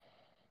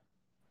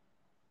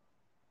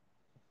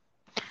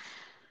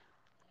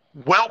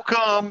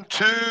Welcome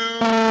to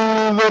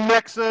the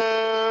Nexus.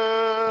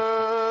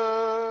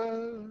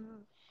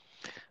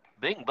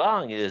 Bing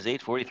Bong is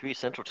 8:43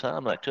 Central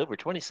Time, October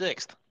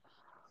 26th.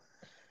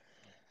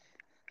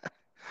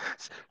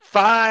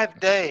 5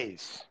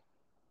 days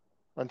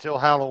until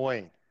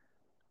Halloween.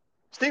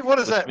 Steve, what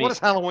does Which that? What means, does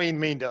Halloween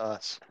mean to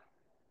us?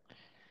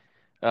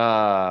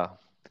 uh,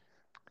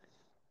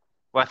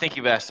 well, I think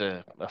you've asked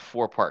a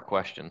four-part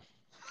question.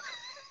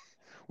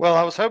 Well,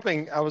 I was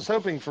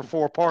hoping for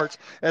 4 parts,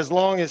 as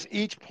long as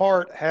each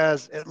part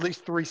has at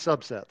least 3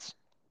 subsets.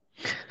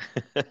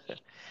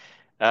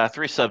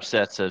 Three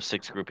subsets of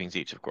six groupings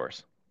each, of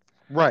course.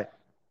 Right.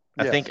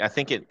 I think Yes. I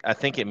think it I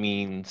think it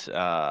means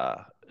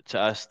to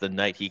us the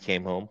night he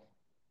came home.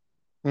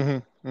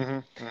 Mm-hmm.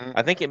 Mm-hmm. Mm-hmm.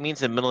 I think it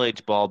means a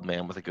middle-aged bald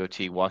man with a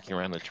goatee walking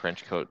around in a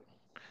trench coat,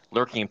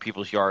 lurking in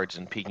people's yards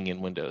and peeking in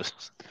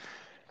windows.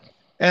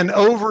 And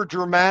over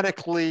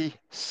dramatically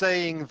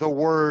saying the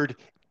word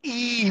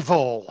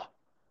evil.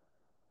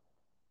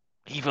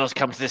 Evil's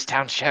come to this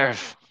town,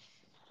 sheriff.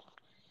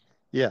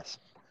 Yes.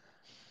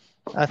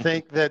 I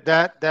think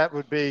that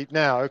would be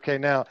now. Okay,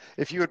 now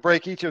if you would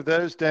break each of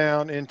those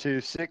down into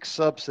 6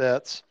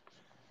 subsets,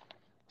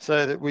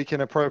 so that we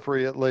can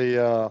appropriately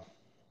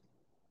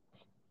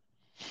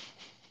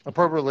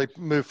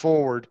move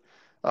forward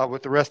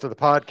with the rest of the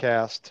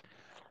podcast,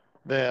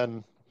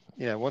 then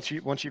once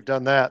you've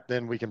done that,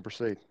 then we can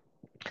proceed.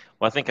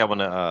 Well, I think I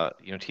want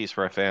to tease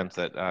for our fans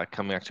that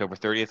coming October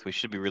 30th, we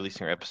should be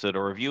releasing our episode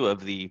or review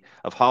of the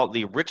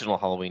original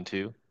Halloween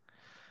 2,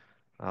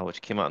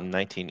 which came out in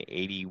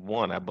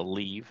 1981, I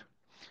believe,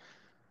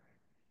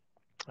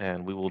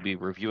 and we will be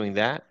reviewing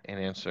that and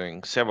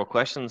answering several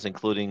questions,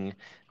 including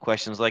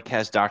questions like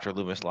Has Dr.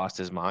 Loomis lost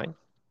his mind?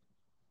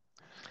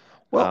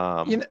 Well,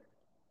 Um,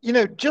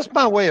 just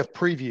by way of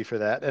preview for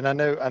that, and I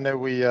know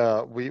we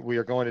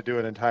are going to do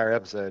an entire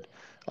episode.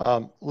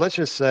 Let's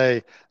just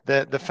say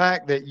that the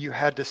fact that you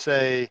had to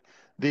say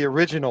the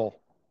original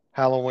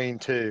Halloween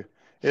 2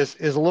 is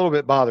a little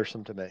bit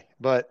bothersome to me.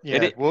 But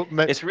it, it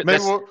maybe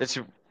we'll that's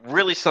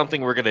really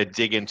something we're going to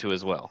dig into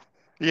as well.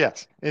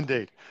 yes,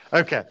 indeed.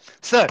 Okay.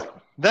 So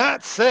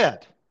that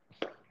said,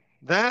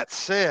 that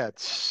said,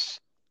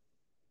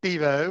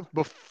 Stevo,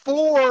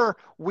 before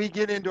we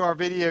get into our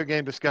video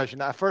game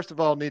discussion, I first of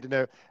all need to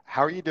know,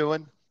 how are you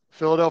doing?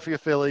 Philadelphia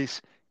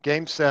Phillies,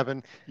 Game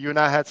 7. You and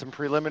I had some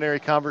preliminary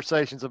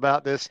conversations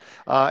about this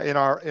in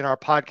our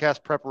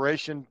podcast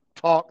preparation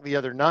talk the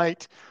other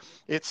night.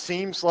 It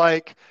seems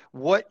like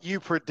what you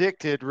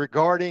predicted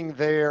regarding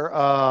their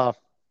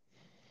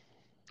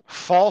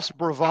false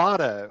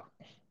bravado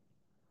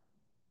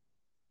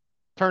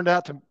turned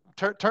out to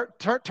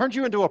turned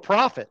you into a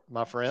prophet,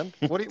 my friend.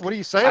 What do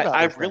you say about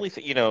I those really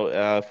things?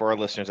 think, for our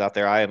listeners out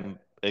there, I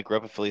grew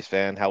up a Phillies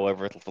fan.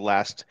 However, the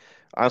last,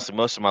 honestly,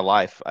 most of my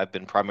life, I've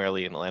been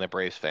primarily an Atlanta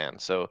Braves fan.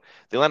 So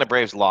the Atlanta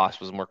Braves loss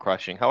was more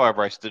crushing.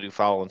 However, I still do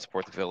follow and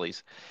support the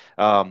Phillies.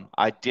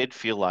 I did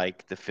feel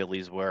like the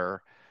Phillies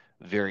were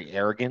very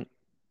arrogant.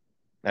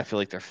 I feel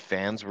like their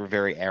fans were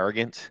very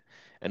arrogant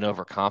and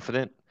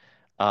overconfident.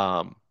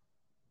 Um,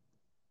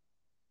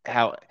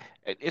 how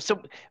it's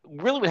so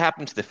really what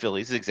happened to the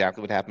Phillies is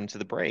exactly what happened to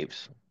the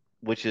Braves,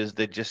 which is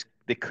they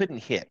couldn't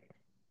hit.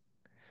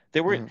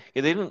 They were Hmm.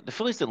 yeah, they didn't the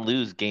Phillies didn't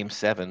lose game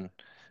seven,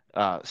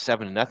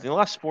 7-0. They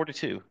lost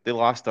 4-2. They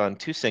lost on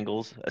two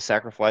singles, a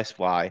sacrifice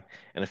fly,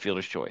 and a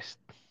fielder's choice.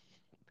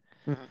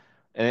 Hmm.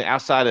 And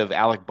outside of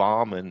Alec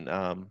Baum and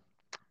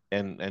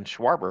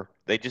Schwarber,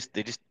 they just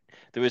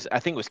there was I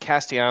think it was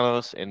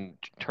Castellanos and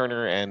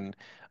Turner and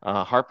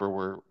Harper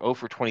were 0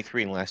 for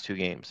 23 in the last two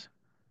games.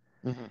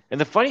 Hmm. And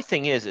the funny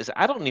thing is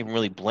I don't even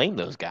really blame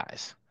those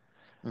guys.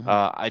 Hmm.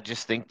 I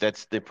just think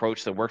that's the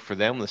approach that worked for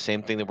them, the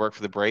same thing that worked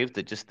for the Braves.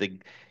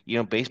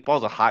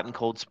 Baseball's a hot and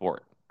cold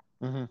sport,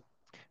 Hmm. and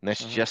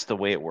that's Hmm. just the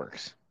way it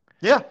works.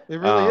 Yeah, it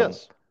really Um,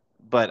 is.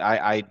 but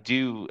I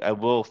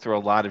will throw a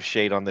lot of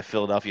shade on the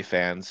Philadelphia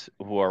fans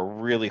who are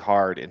really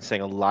hard and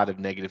saying a lot of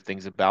negative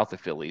things about the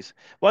Phillies.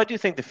 Well, I do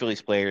think the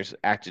Phillies players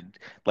acted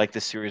like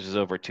the series was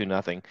over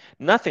 2-0.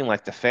 Nothing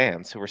like the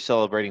fans who were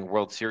celebrating a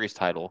World Series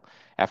title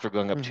after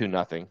going up Hmm.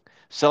 2-0. Right.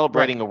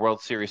 Celebrating a World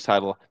Series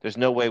title, there's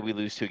no way we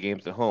lose two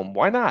games at home.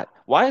 Why not?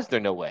 Why is there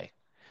no way?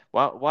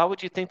 Why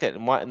would you think that?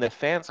 And the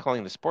fans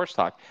calling the sports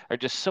talk are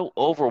just so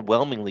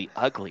overwhelmingly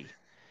ugly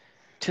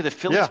to the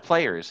Phillies Yeah.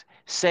 players,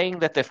 saying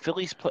that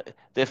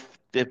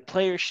the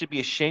players should be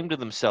ashamed of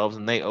themselves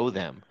and they owe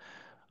them.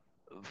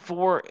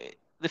 For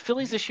the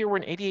Phillies this year were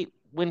an 88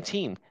 win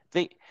team.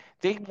 They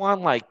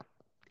won like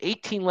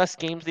 18 less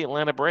games than the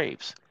Atlanta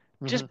Braves.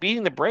 Hmm. Just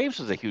beating the Braves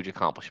was a huge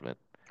accomplishment.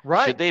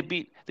 Right.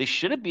 They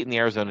should have beaten the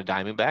Arizona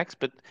Diamondbacks,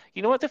 but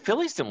you know what? The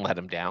Phillies didn't let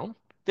them down.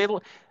 They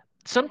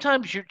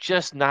sometimes you're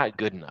just not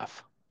good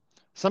enough.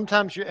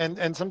 Sometimes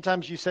and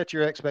sometimes you set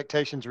your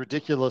expectations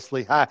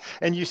ridiculously high.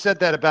 And you said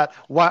that about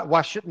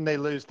why shouldn't they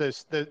lose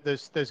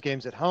those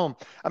games at home?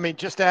 I mean,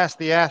 just ask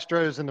the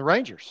Astros and the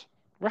Rangers,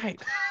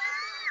 Right.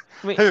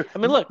 who I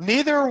mean, look,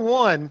 neither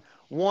one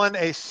won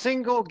a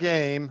single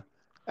game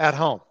at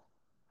home.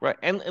 Right.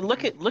 And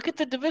look at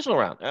the divisional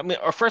round. I mean,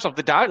 or first off,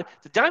 the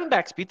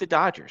Diamondbacks beat the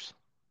Dodgers,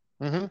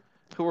 Mm-hmm.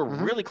 who were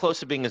Mm-hmm. really close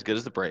to being as good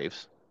as the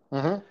Braves.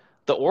 Mm-hmm.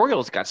 The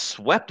Orioles got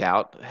swept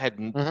out,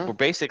 Mm-hmm. were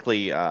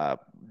basically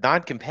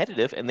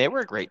non-competitive, and they were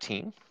a great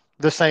team.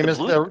 The The same as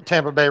Blue, the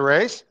Tampa Bay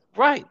Rays.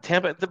 right,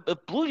 Tampa, the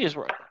Blue Jays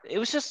were.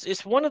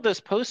 It's one of those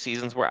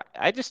postseasons where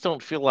I just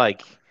don't feel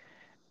like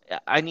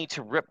I need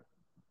to rip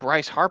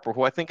Bryce Harper,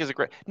 who I think is a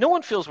great. No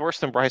one feels worse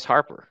than Bryce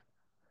Harper.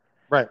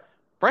 Right.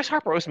 Bryce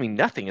Harper owes me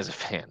nothing as a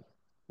fan.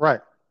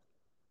 Right.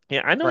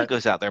 Yeah, I know he Right.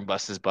 goes out there and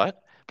busts his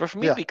butt, but for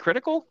me to Yeah. be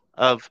critical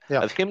of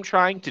Yeah. him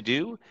trying to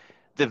do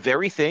the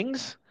very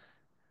things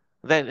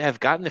that have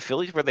gotten the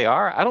Phillies where they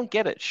are, I don't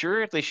get it.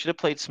 Sure, they should have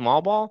played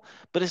small ball,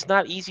 but it's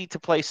not easy to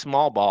play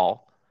small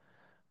ball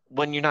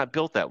when you're not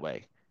built that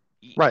way.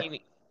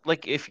 Right.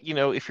 Like if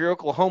you're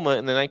Oklahoma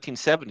in the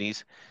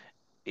 1970s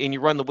and you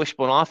run the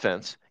wishbone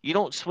offense, you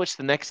don't switch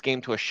the next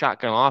game to a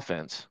shotgun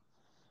offense.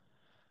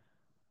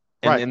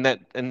 And Right.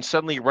 then and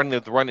suddenly you're running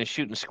the run and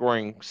shoot and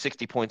scoring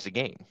 60 points a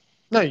game.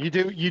 No, you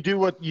do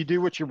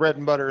what your bread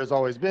and butter has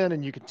always been,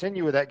 and you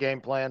continue with that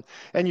game plan,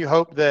 and you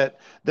hope that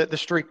the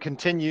streak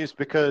continues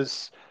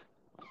because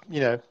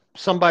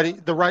somebody,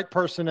 the right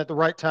person at the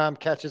right time,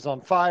 catches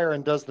on fire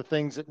and does the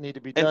things that need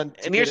to be And done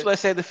to and get here's what it. I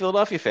say to the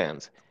Philadelphia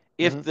fans: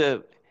 if Hmm.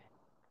 the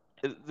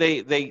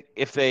they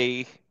if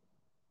they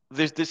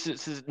there's this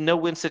is no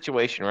win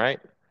situation, right?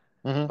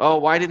 Hmm. Oh,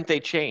 why didn't they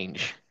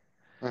change?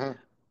 Hmm.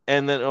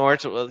 And then, or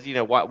it's, well,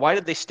 why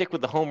did they stick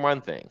with the home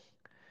run thing?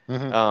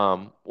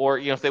 Hmm. Or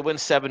if they win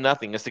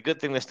 7-0, it's a good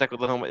thing they stuck with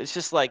the home. It's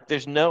just like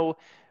there's no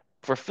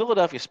for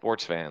Philadelphia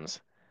sports fans,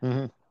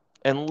 Hmm.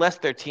 unless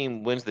their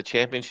team wins the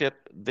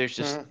championship,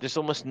 Hmm. there's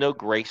almost no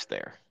grace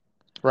there.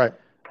 Right.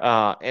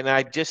 And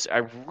I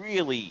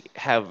really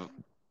have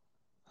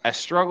a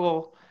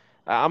struggle.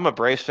 I'm a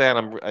Braves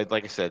fan.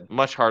 Like I said,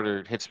 much harder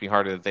it hits me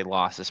harder that they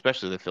lost,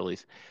 especially the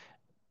Phillies.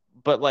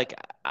 But like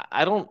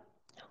I don't,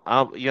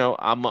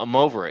 I'm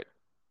over it.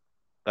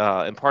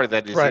 And part of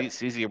that is Right.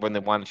 it's easier when they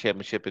won a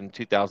championship in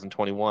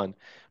 2021.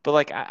 But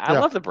like I Yeah.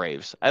 love the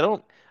Braves. I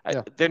don't.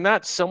 Yeah. They're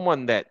not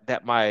someone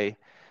that my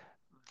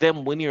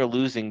them winning or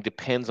losing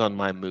depends on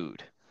my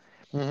mood.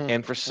 Hmm.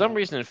 And for some Hmm.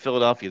 reason in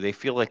Philadelphia, they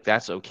feel like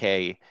that's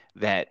okay.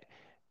 That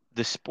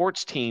the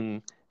sports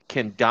team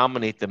can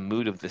dominate the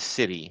mood of the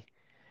city,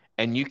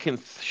 and you can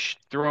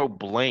throw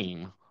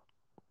blame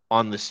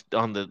on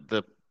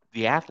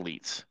the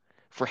athletes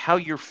for how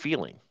you're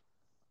feeling.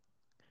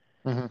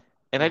 Hmm.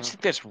 And I Hmm. just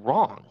think that's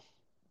wrong.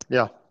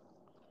 Yeah.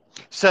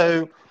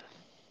 So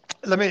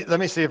let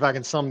me see if I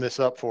can sum this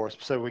up for us,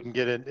 so we can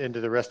get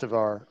into the rest of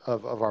our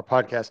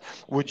podcast.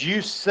 Would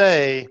you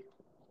say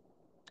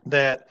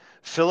that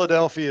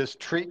Philadelphia's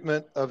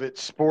treatment of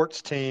its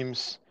sports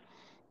teams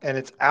and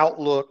its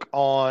outlook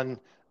on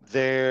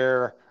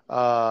their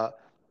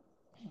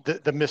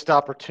the missed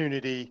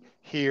opportunity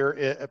here,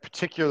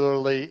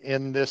 particularly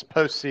in this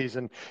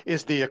postseason,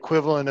 is the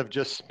equivalent of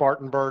just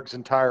Spartanburg's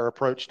entire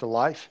approach to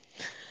life?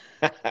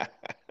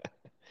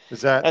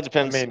 Is That that,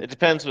 I depends. mean, It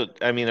depends what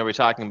I mean. Are we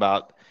talking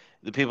about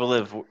the people who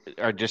live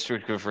are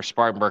district for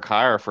Spartanburg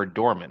High or for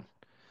Dorman?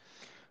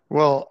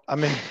 well, I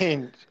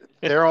mean,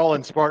 they're all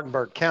in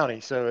Spartanburg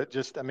County, so it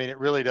just, I mean, it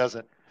really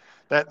doesn't.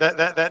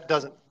 That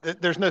doesn't.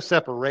 There's no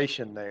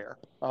separation there.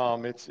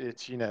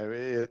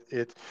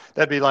 It's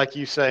that'd be like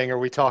you saying, are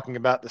we talking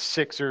about the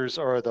Sixers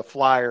or the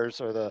Flyers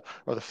or the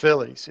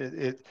Phillies?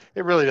 It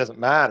really doesn't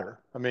matter.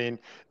 I mean,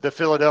 the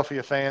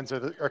Philadelphia fans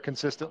are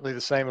consistently the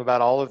same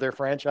about all of their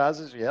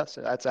franchises. Yes,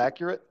 that's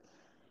accurate.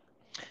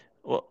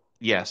 Well,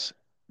 yes.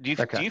 Do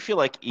Okay. you feel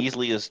like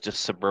Easley is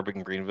just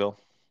suburban Greenville,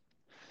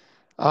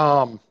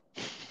 Um,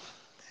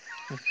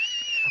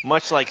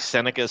 much like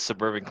Seneca's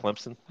suburban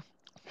Clemson?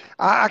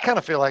 I kind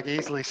of feel like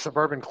easily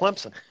suburban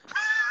Clemson,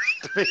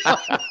 to be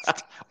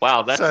honest.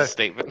 Wow, that's a So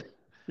statement.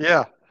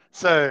 yeah.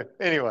 So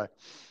anyway,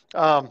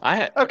 um, I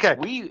had okay,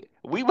 we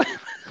went.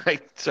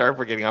 Sorry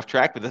for getting off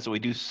track, but that's what we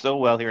do so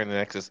well here in the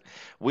Nexus.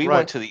 We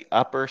went right. to the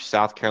Upper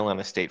South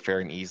Carolina State Fair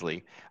in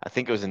Easley. I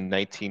think it was in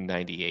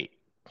 1998,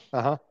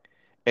 Uh-huh.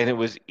 and it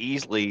was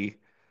easily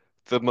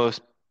the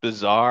most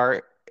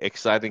bizarre,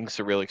 exciting,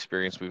 surreal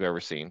experience we've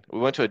ever seen. We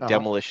went to a Uh-huh.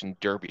 demolition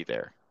derby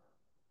there,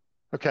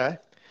 Okay.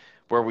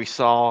 where we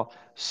saw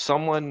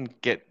someone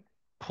get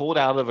pulled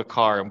out of a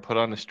car and put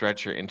on a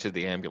stretcher into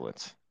the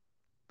ambulance.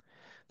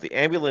 The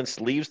ambulance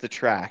leaves the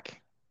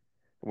track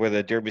where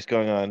the derby's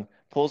going on,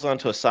 pulls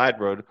onto a side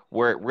road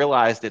where it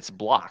realized it's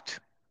blocked,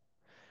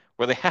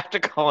 where they have to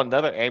call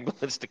another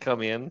ambulance to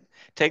come in,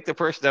 take the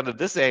person out of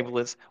this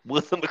ambulance,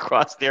 with them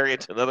across the area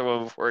to another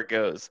one before it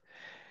goes.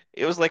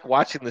 It was like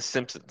watching The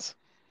Simpsons.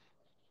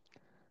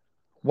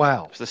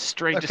 Wow. It's the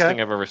strangest Okay.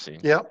 thing I've ever seen.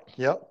 Yep.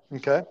 Yep.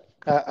 Okay.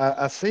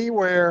 I see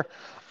where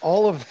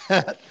all of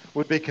that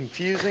would be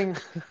confusing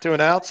to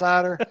an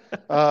outsider,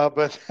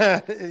 but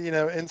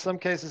in some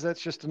cases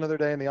that's just another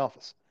day in the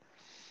office.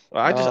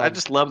 Well, I Um,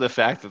 just love the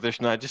fact that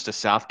there's not just a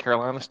South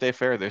Carolina State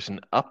Fair, there's an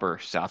Upper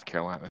South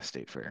Carolina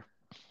State Fair.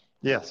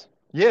 yes.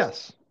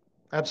 Yes.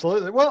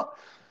 Absolutely. Well,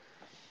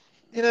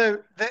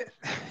 that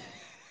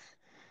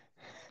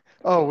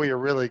Oh, we are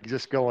really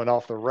just going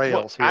off the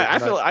Well, rails here I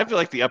feel tonight. I feel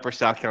like the Upper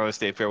South Carolina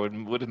State Fair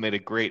would have made a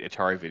great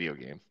Atari video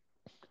game.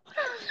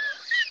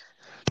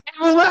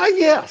 Well,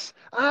 yes,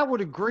 I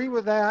would agree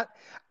with that.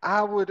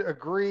 I would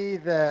agree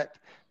that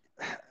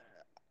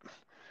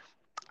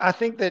I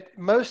think that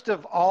most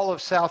of all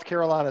of South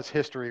Carolina's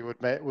history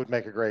would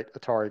make a great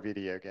Atari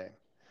video game.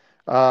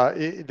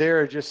 There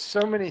are just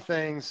so many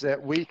things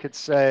that we could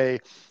say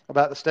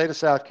about the state of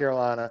South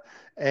Carolina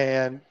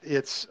and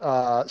its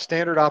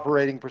standard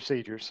operating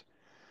procedures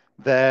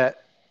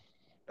that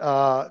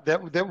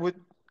that would.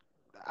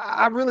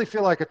 I really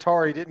feel like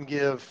Atari didn't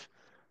give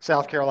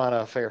South Carolina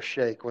a fair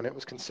shake when it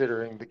was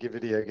considering the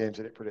video games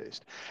that it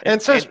produced.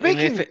 And And so and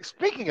if speaking it,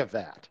 speaking of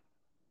that,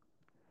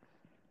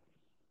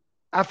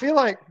 I feel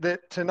like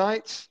that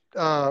tonight's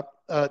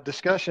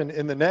discussion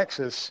in the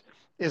Nexus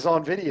is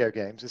on video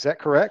games. Is that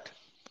correct?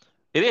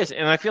 it is,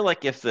 and I feel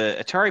like if the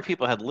Atari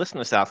people had listened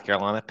to South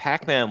Carolina,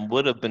 Pac-Man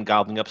would have been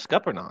gobbling up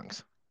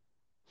scuppernongs,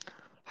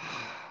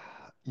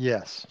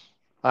 Yes,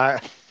 I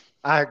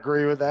I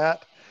agree with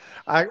that.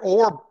 I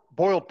or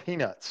boiled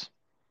peanuts.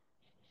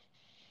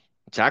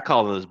 which I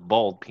call those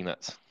boiled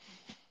peanuts.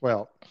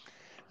 Well,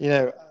 you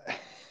know,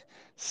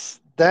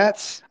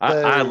 that's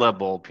I the love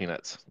boiled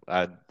peanuts.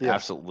 I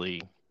yeah,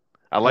 absolutely.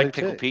 I I do like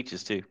pickled too.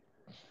 peaches too.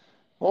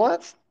 Well,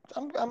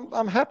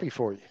 I'm happy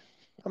for you.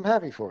 I'm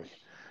happy for you.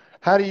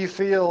 How do you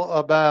feel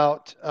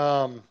about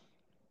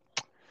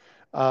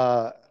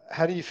uh,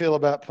 how do you feel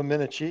about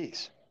pimento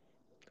cheese?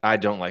 I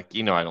don't like,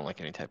 I don't like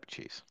any type of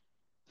cheese.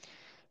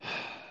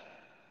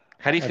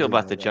 How do you I feel do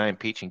about know the that. giant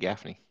peach and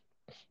Gaffney?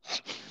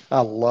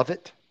 I love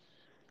it.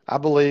 I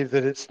believe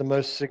that it's the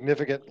most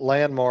significant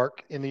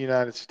landmark in the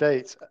United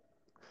States,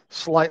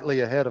 slightly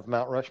ahead of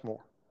Mount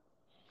Rushmore.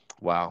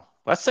 Wow,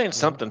 that's saying Mhm.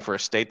 something for a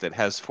state that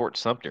has Fort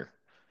Sumter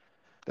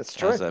That's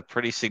as true. a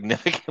pretty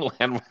significant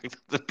landmark.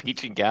 The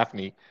peach and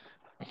Gaffney.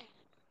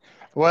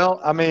 Well,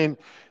 I mean,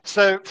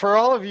 so for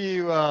all of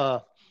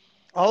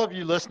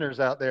you listeners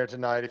out there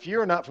tonight, if you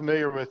are not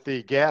familiar with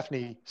the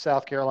Gaffney,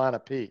 South Carolina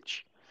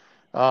peach,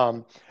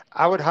 um,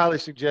 I would highly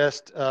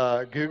suggest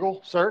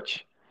Google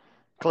search,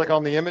 click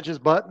on the images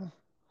button,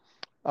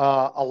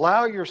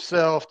 allow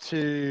yourself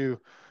to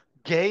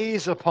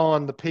gaze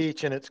upon the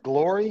peach in its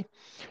glory.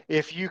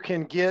 If you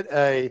can get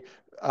a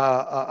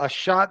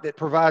shot that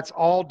provides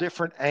all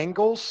different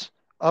angles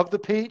of the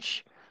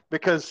peach,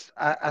 because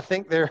I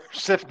think there are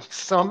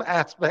some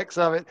aspects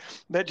of it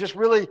that just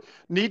really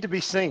need to be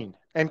seen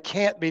and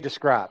can't be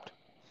described.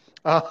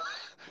 Uh,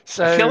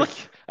 I feel so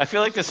like I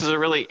feel like this is a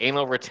really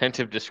anal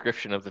retentive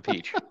description of the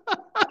peach.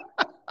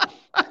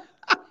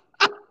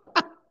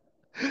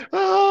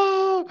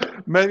 oh,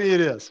 maybe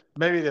it is.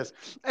 Maybe it is.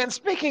 And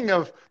speaking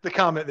of the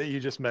comment that you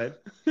just made,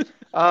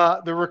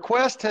 the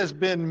request has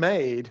been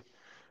made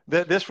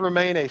that this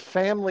remain a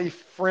family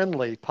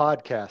friendly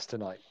podcast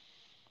tonight.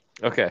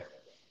 Okay,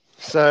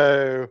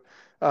 So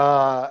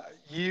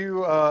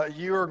you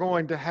are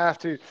going to have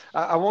to.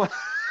 I want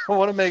I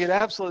want to make it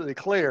absolutely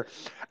clear.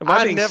 am I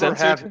being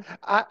censored?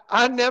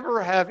 I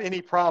never have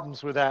any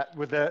problems with that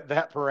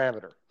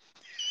parameter.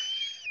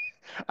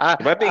 I,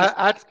 Am I being?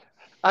 I, I,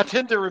 I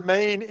tend to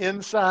remain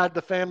inside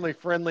the family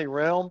friendly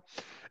realm.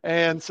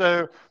 And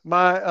so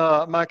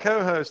my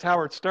co-host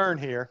Howard Stern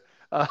here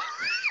uh,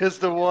 is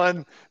the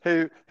one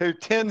who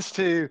tends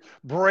to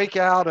break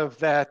out of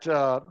that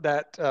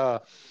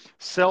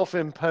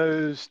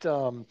self-imposed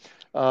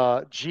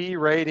G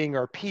rating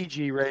or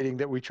PG rating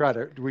that we try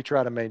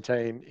to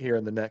maintain here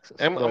in the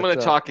Nexus. I'm going But to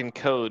talk in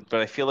code, but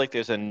I feel like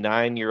there's a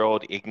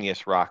 9-year-old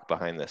igneous rock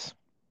behind this.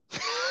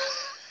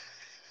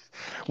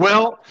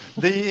 well,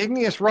 the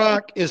igneous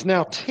rock is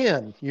now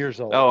 10 years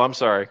Oh, old. I'm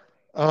sorry.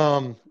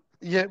 Um,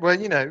 yeah, well,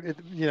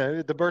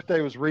 the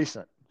birthday was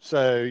recent,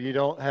 so you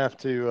don't have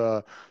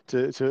to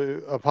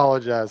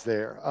apologize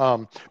there.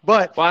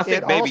 But Well, I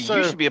it think maybe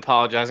you also, should be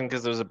apologizing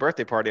because there was a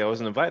birthday party I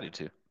wasn't invited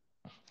to.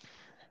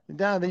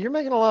 now you're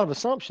making a lot of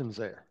assumptions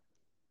there.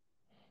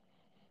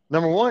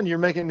 Number one, you're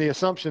making the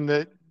assumption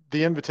that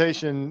the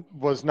invitation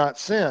was not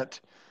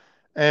sent,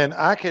 and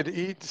I could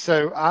eat,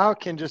 so I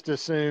can just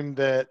assume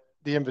that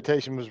the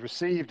invitation was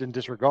received and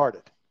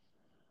disregarded.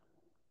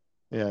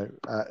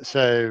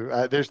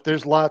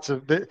 There's lots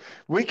of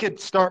we could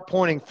start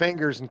pointing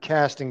fingers and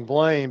casting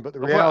blame, but the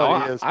Well,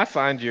 reality is, I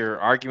find your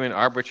argument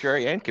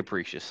arbitrary and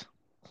capricious.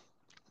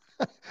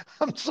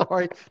 I'm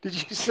sorry, did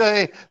you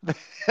say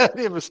that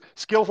it was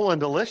skillful and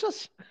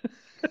delicious?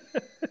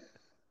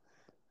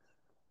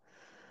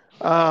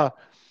 Uh,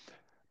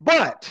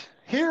 but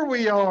here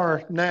we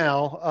are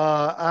now.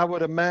 I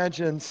would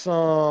imagine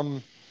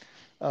some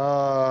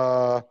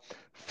uh,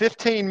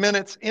 15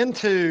 minutes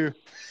into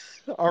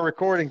our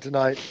recording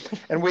tonight,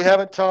 and we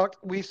haven't talked.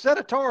 We've said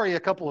Atari a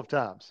couple of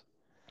times.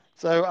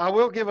 So I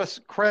will give us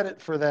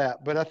credit for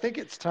that, but I think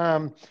it's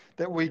time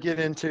that we get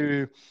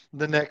into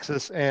the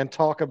Nexus and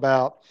talk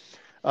about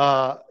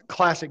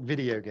classic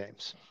video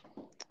games.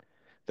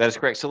 That is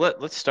correct. So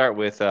let's start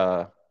with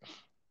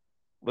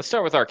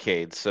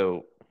arcades.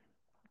 So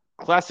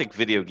classic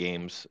video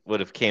games would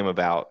have came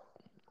about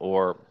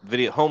or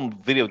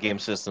video game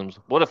systems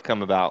would have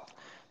come about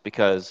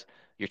because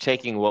you're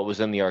taking what was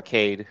in the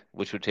arcade,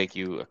 which would take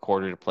you a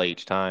quarter to play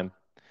each time,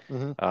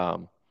 Hmm.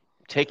 um,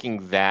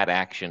 taking that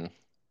action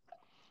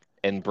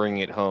and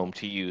bringing it home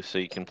to you so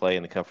you can play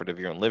in the comfort of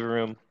your own living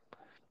room,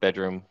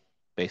 bedroom,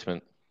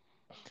 basement,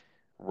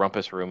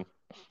 rumpus room,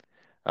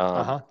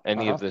 Uh-huh.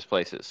 any of Uh-huh. those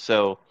places.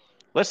 So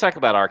let's talk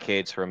about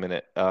arcades for a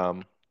minute.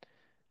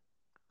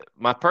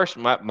 My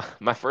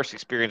first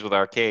experience with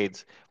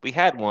arcades, we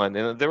had one,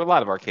 and there were a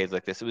lot of arcades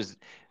like this. It was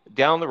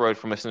down the road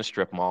from us in a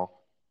strip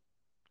mall,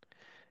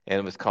 and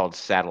it was called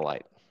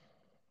Satellite.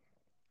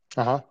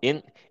 Uh-huh.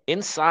 In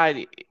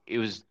inside, it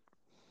was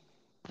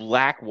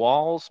black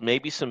walls,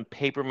 maybe some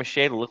paper mache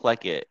to look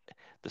like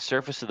the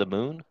surface of the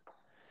moon,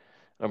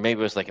 or maybe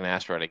it was like an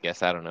asteroid. I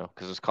guess I don't know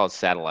because it was called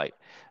Satellite,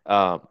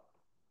 um,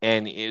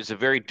 and it was a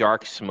very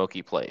dark,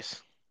 smoky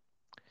place.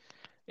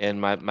 And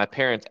my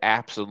parents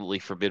absolutely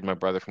forbid my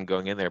brother from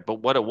going in there. But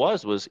what it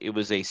was it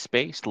was a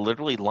space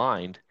literally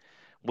lined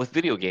with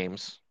video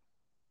games,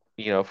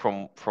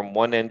 from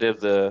one end of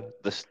the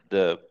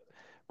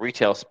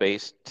retail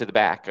space to the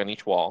back on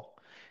each wall,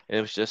 and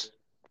it was just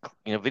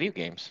video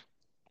games,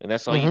 and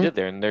that's all you Hmm. did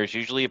there. And there was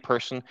a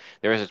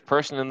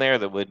person in there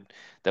that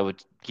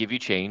would give you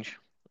change,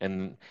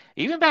 and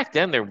even back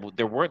then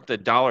there weren't the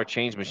dollar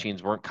change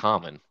machines weren't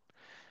common.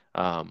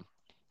 Um,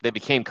 they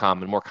became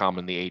more common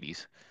in the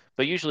 80s,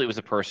 but usually it was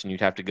a person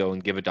you'd have to go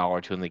and give a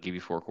dollar to, and they give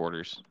you four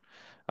quarters.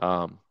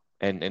 Um,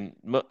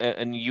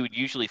 and you would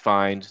usually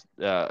find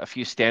a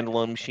few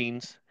standalone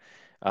machines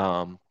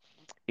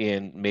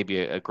in maybe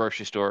a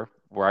grocery store.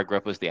 Where I grew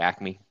up was the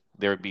Acme.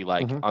 There would be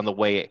like Hmm. on the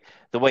way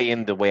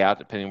in, the way out,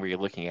 depending where you're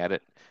looking at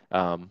it.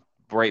 Um,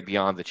 right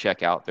beyond the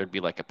checkout, there'd be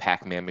like a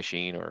Pac-Man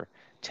machine or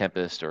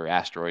Tempest or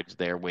Asteroids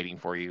there waiting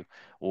for you.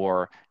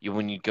 Or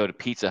when you go to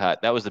Pizza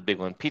Hut, that was the big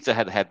one. Pizza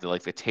Hut had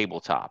the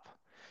tabletop,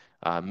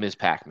 Ms.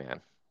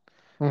 Pac-Man,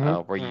 Hmm.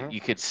 where you, Hmm. you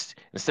could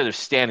instead of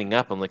standing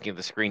up and looking at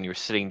the screen, you were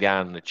sitting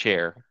down in a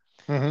chair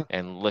Hmm.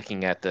 and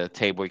looking at the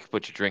table. You could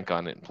put your drink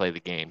on it and play the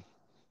game.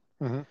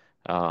 Hmm.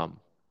 Um,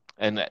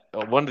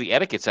 one of the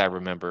etiquettes I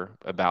remember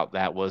about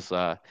that was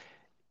y-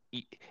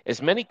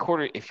 as many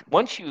quarter if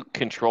once you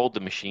controlled the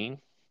machine,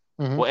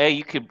 Hmm. well,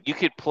 you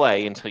could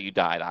play until you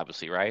died,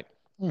 obviously, right?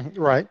 Hmm.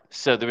 Right.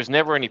 So there was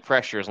never any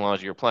pressure as long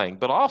as you were playing.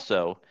 But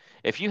also,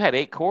 if you had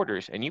eight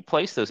quarters and you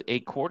placed those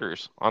eight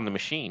quarters on the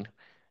machine,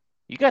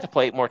 you got to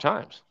play it more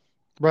times.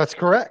 That's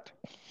correct.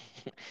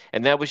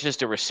 And that was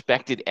just a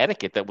respected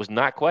etiquette that was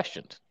not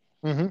questioned.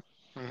 Hmm.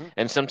 Hmm.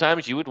 And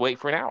sometimes you would wait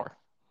for an hour.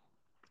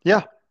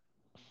 Yeah.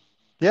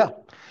 Yeah.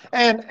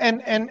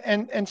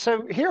 And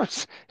so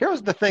here's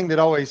the thing that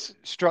always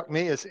struck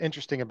me as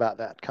interesting about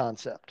that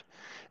concept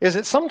is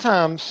that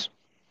sometimes,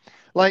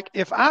 like,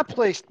 if I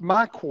placed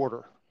my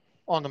quarter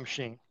on the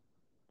machine,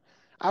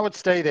 I would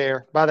stay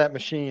there by that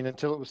machine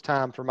until it was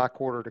time for my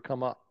quarter to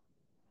come up.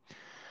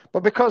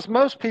 But because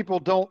most people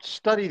don't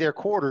study their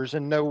quarters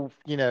and know,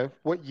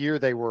 what year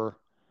they were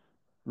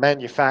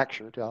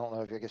manufactured, I don't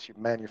know if I guess you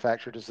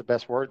manufactured is the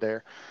best word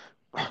there.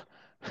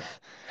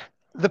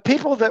 The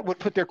people that would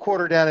put their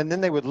quarter down and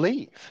then they would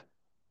leave,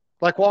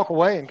 like walk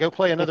away and go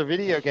play another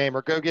video game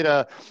or go get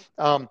a.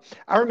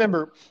 I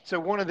remember, so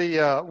one of the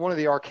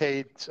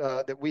arcades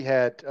that we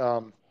had,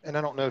 and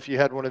I don't know if you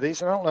had one of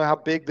these, and I don't know how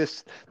big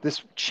this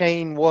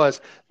chain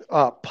was.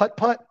 Putt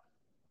Putt.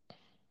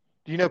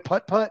 Do you know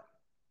Putt Putt?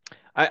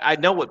 I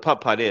know what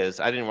putt putt is.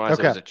 I didn't realize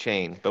it Okay. was a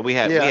chain, but we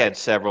Yeah. had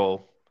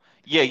several.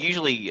 Yeah,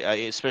 usually,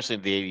 especially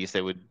in the 80s,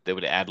 they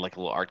would add like a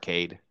little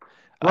arcade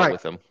Right.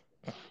 with them.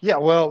 Yeah.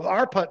 Well,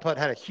 our Putt Putt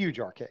had a huge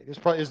arcade. It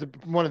was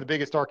one of the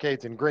biggest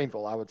arcades in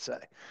Greenville, I would say.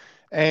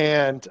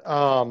 And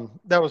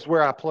that was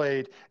where I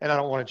played. And I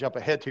don't want to jump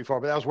ahead too far,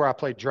 but that was where I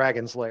played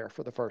Dragon's Lair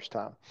for the first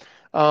time.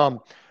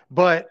 Um,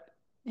 but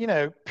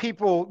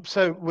people.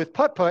 So with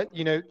putt putt,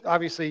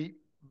 obviously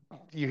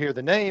you hear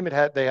the name.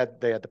 They had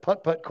the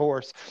putt putt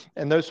course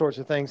and those sorts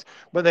of things.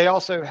 But they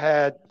also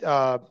had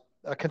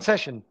a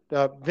concession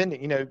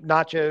vending.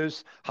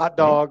 Nachos, hot Hmm.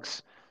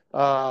 dogs,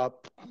 uh,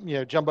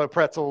 jumbo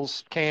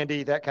pretzels,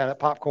 candy, that kind of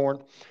popcorn,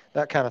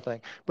 that kind of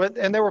thing.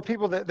 And there were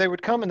people that they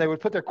would come and they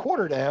would put their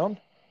quarter down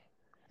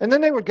and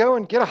then they would go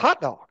and get a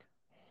hot dog.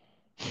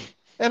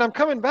 And I'm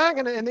coming back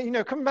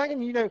coming back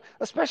and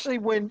especially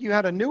when you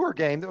had a newer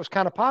game that was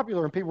kind of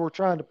popular and people were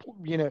trying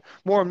to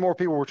more and more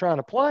people were trying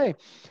to play.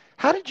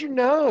 How did you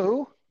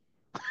know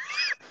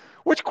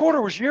which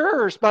quarter was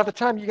yours by the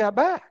time you got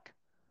back?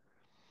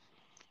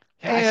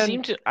 Yeah,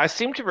 And I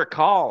seem to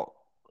recall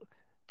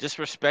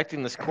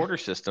disrespecting this quarter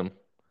system,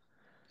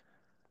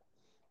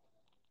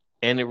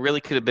 and it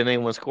really could have been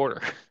anyone's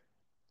quarter.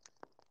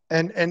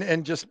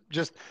 and just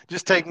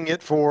taking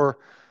it for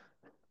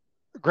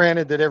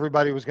granted that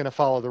everybody was going to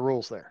follow the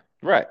rules there.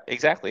 Right,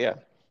 exactly, yeah.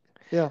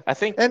 Yeah. I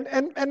think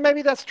And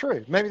maybe that's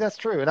true. Maybe that's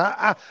true. And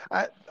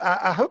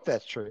I hope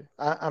that's true.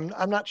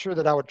 I'm not sure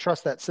that I would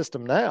trust that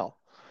system now.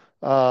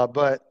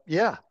 But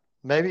yeah,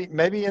 maybe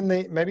in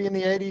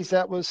the 80s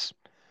that was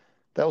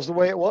the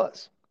way it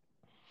was.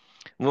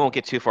 We won't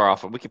get too far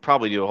off. We could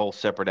probably do a whole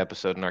separate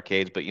episode in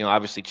arcades, but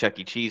obviously Chuck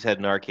E. Cheese had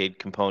an arcade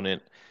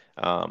component.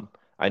 Um,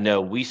 I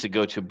know we used to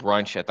go to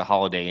brunch at the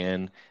Holiday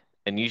Inn,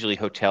 and usually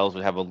hotels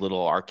would have a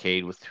little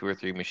arcade with two or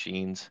three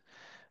machines.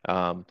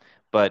 Um,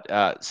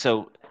 but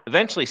so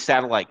eventually,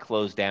 Satellite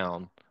closed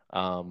down.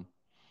 Um,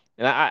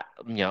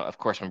 and of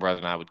course, my brother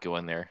and I would go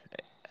in there.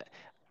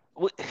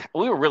 We,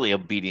 we were really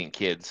obedient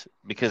kids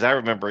because I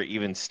remember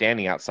even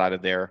standing outside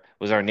of there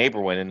was our neighbor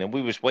went in, and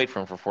we would just wait for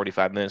him for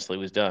 45 minutes till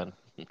he was done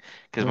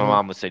because my Hmm.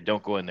 mom would say,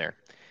 "Don't go in there."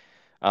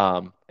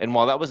 And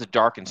while that was a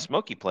dark and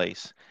smoky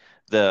place,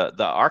 the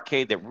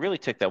arcade that really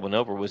took that one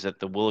over was at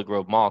the Willow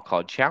Grove Mall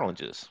called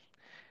Challenges.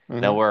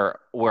 Now, Hmm. where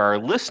our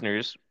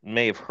listeners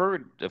may have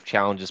heard of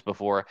Challenges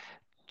before,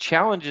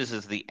 Challenges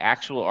is the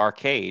actual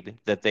arcade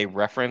that they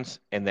reference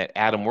and that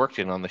Adam worked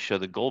in on the show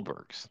The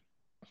Goldbergs.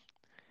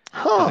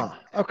 Because Huh.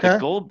 the Okay.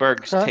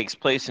 Goldbergs Okay. takes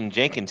place in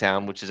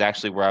Jenkintown, which is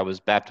actually where I was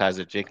baptized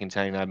at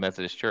Jenkintown United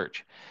Methodist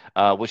Church,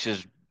 which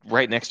is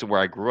right next to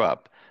where I grew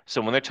up.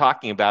 So when they're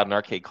talking about an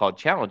arcade called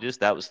Challenges,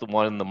 that was the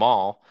one in the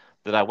mall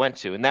that I went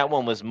to, and that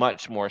one was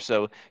much more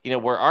so.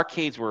 Where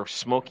arcades were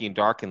smoky and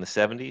dark in the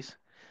 70s,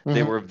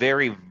 they Hmm. were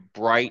very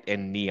bright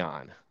and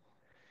neon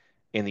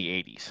in the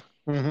 80s.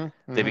 Hmm.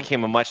 They Hmm.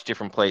 became a much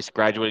different place,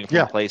 graduating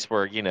from a Yeah. place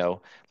where,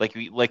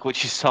 like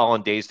what you saw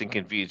in Dazed and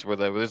Confused, where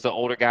there's the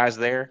older guys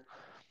there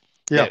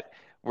Yeah. that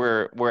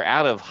were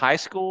out of high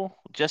school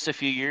just a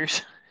few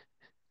years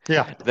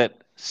Yeah. that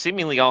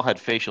seemingly all had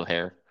facial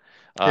hair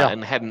Yeah.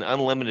 and had an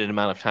unlimited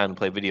amount of time to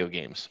play video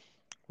games.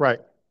 Right.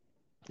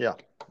 Yeah.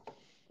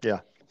 Yeah.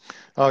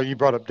 Oh, you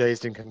brought up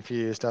Dazed and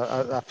Confused.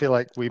 I feel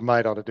like we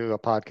might ought to do a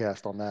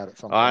podcast on that at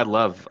some Oh, I point.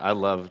 love, I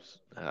loved,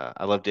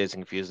 I love Dazed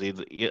and Confused.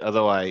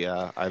 Although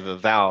I've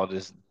avowed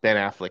as Ben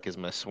Affleck is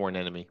my sworn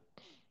enemy,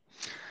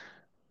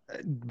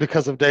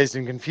 Because of Dazed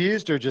and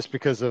Confused, or just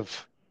because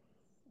of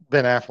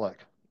Ben Affleck?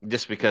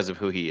 just because of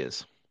who he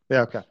is.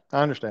 Yeah, okay.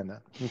 I understand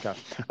that. Okay.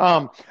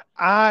 Um,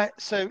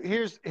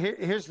 here's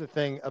the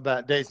thing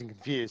about Dazed and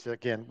Confused.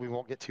 Again, we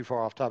won't get too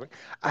far off topic.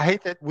 I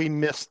hate that we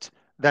missed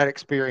that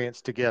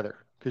experience together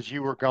because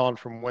you were gone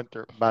from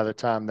Winter by the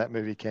time that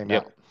movie came Yep,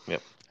 out.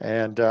 yep.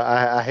 And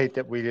I hate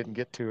that we didn't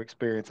get to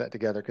experience that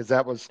together because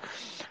that was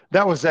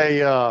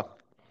a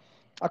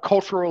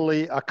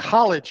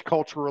college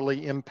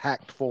culturally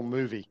impactful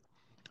movie.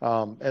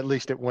 At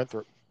least it went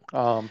through.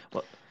 Um,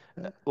 Well,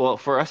 well,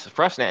 for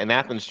us in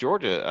Athens,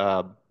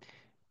 Georgia,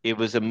 it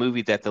was a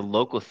movie that the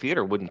local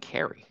theater wouldn't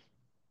carry.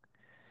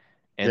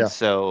 And yeah.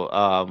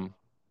 so,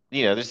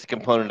 there's a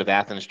component of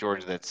Athens,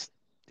 Georgia that's,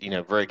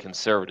 very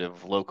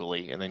conservative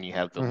locally, and then you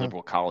have the Hmm.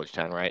 liberal college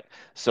town, right?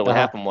 So what Uh-huh.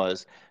 happened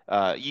was,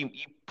 you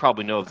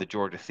probably know of the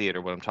Georgia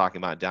Theater, what I'm talking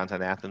about,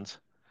 downtown Athens.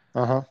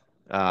 Uh-huh.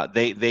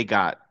 They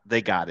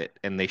got it,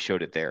 and they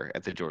showed it there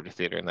at the Georgia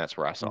Theater, and that's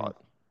where I saw Hmm. it.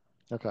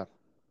 Okay.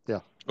 Yeah.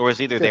 Or it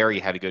was either Good. there or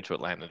you had to go to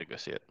Atlanta to go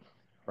see it.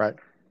 Right.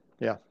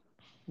 Yeah.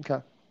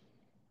 Okay.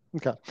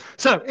 Okay.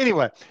 So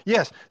anyway,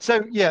 yes.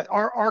 So yeah,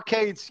 our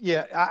arcades.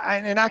 Yeah,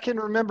 and I can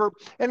remember.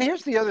 And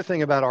here's the other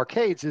thing about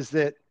arcades is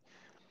that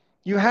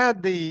you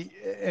had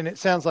and it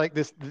sounds like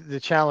the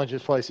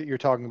challenges place that you're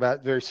talking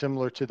about, very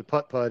similar to the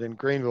Putt Putt in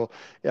Greenville,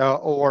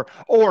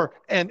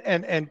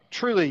 and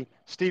truly,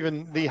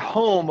 Stephen, the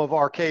home of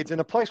arcades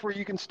and a place where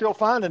you can still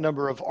find a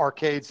number of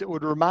arcades that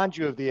would remind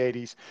you of the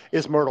 '80s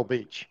is Myrtle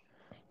Beach.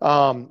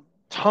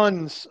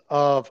 Tons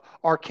of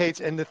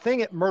arcades, and the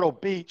thing at Myrtle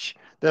Beach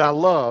that I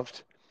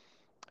loved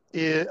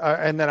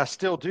and that I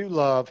still do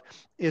love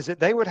is that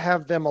they would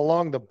have them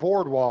along the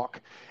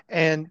boardwalk,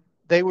 and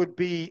they would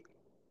be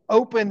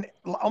open,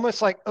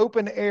 almost like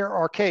open air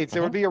arcades.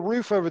 There would Hmm. be a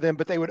roof over them,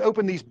 but they would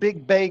open these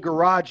big bay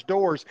garage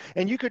doors,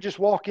 and you could just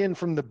walk in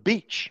from the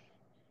beach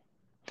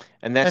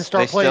And and that's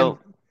they still,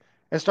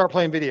 start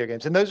playing video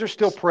games. And those are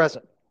still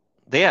present.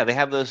 yeah, they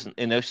have those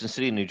in Ocean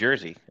City, New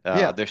Jersey.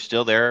 Yeah, They're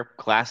still there.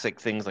 Classic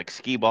things like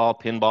skee ball,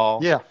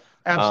 pinball. yeah,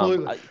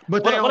 absolutely. I,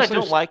 But they what I also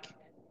don't like,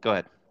 go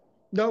ahead.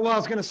 No, well, I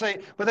was going to say,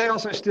 but they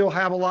also still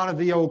have a lot of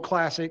the old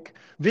classic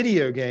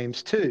video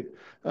games too.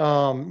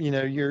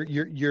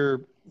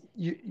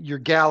 Your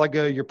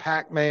Galaga, your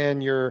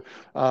Pac-Man, your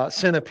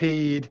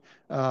Centipede,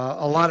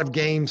 a lot of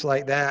games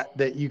like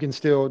that you can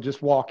still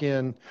just walk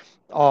in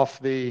off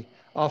the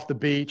off the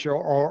beach,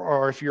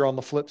 or if you're on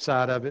the flip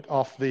side of it,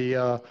 off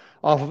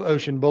of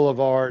Ocean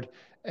Boulevard,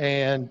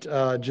 and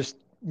just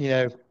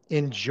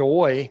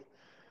enjoy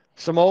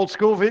some old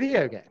school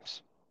video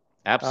games,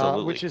 uh,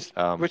 which Absolutely. is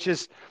which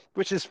is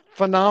which is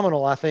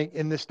phenomenal, I think,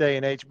 in this day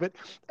and age. But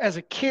as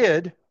a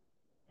kid,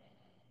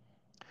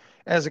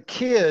 as a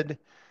kid,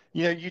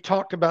 you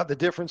talked about the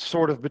difference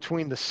sort of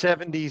between the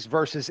 '70s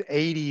versus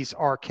 '80s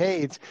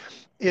arcades.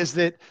 Is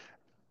that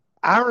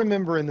I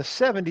remember in the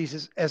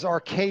 '70s as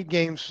arcade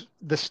games,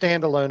 the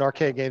standalone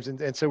arcade games,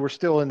 and so we're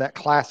still in that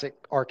classic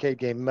arcade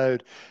game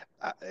mode.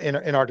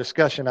 In our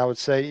discussion, I would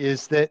say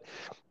is that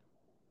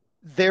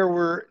there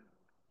were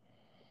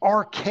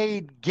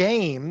arcade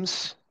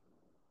games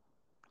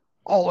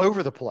all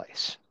over the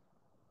place.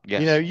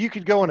 Yes. You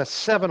could go in a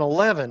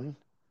 7-Eleven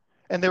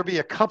and there'd be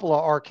a couple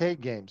of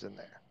arcade games in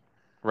there.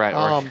 Right,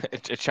 or Um, a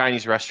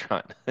Chinese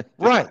restaurant. There's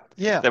right.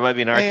 Yeah. there might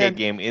be an arcade And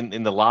game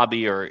in the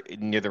lobby or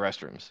near the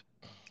restrooms.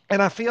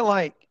 and I feel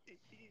like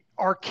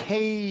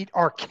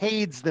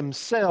arcades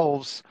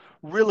themselves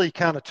really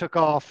kind of took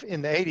off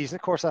in the 80s. And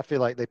of course, I feel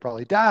like they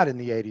probably died in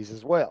the 80s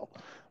as well.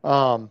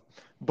 Um,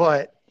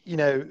 but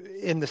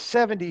in the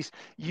 70s,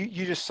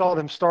 you just saw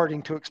them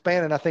starting to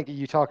expand. And I think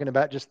you talking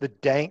about just the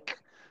dank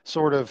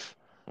sort of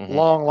Hmm.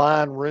 long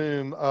line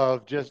room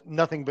of just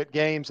nothing but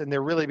games, and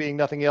there really being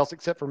nothing else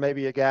except for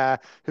maybe a guy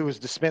who was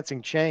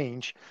dispensing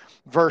change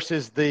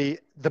versus the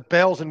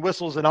bells and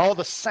whistles and all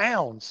the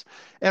sounds.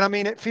 And I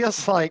mean, it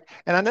feels like,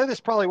 and I know this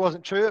probably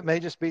wasn't true, it may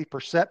just be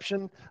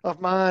perception of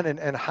mine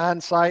and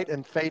hindsight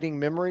and fading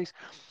memories,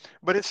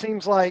 but it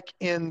seems like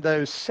in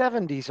those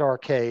 70s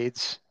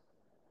arcades,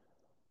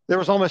 there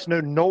was almost no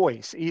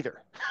noise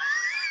either.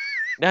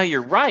 No,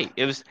 you're right.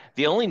 It was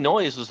the only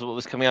noise was what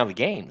was coming out of the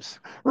games.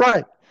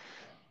 Right.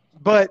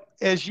 But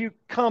as you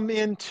come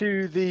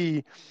into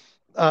the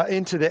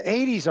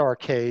 80s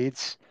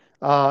arcades,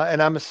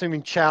 and I'm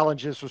assuming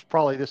Challenges was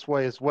probably this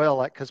way as well,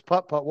 like because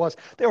Putt Putt was,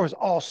 there was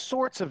all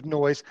sorts of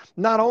noise,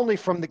 not only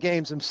from the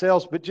games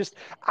themselves, but just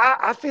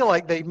I feel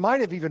like they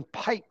might have even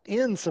piped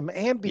in some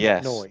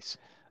ambient Yes, noise.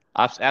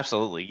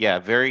 absolutely. Yeah,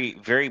 very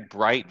very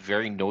bright,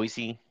 very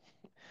noisy.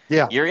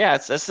 Yeah, Yeah,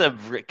 that's a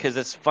because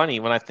it's funny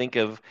when I think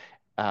of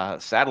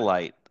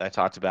satellite I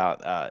talked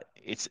about.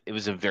 It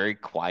was a very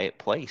quiet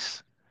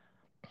place.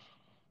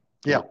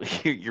 yeah,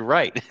 You're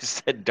right. It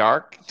said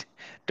dark,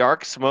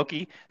 dark,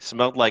 smoky,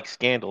 smelled like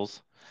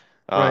scandals.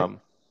 right.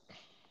 Um,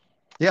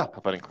 Yeah.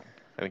 hope I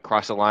didn't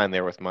cross the line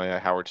there with my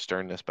Howard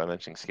Sternness by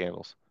mentioning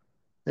scandals.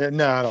 Yeah,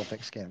 no, I don't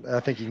think scandal. I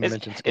think you can It's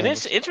mention and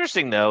it's scandals.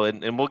 interesting though,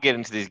 and we'll get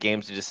into these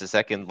games in just a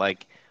second.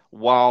 Like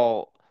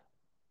while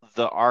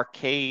the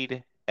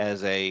arcade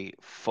as a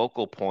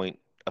focal point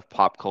of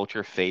pop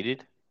culture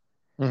faded,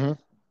 Hmm.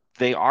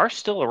 they are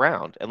still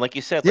around. And like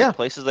you said, like Yeah.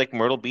 places like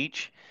Myrtle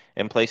Beach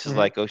and places Hmm.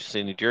 like Ocean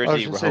City, New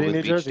Jersey, Ocean City, Rehoboth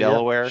New Beach, Jersey. Yeah,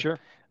 Delaware, sure.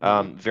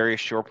 Hmm.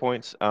 various shore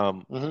points.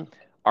 Hmm.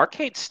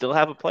 Arcades still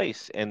have a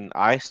place, and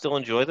I still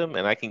enjoy them,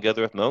 and I can go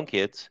there with my own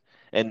kids.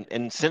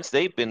 And since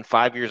they've been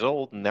 5 years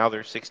old and now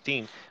they're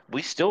 16,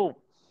 we still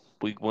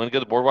we want to go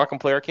to the boardwalk and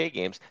play arcade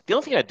games. The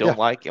only thing I Yeah. don't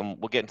like, and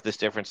we'll get into this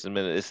difference in a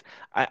minute, is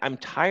I'm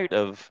tired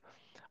of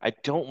I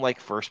don't like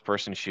first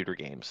person shooter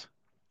games.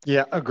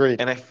 Yeah.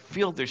 Agreed. And I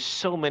feel there's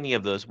so many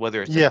of those,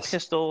 whether it's a Yes.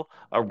 pistol,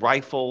 a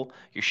rifle,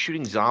 you're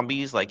shooting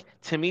zombies. Like,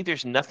 to me,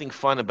 there's nothing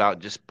fun about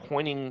just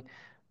pointing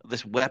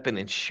this weapon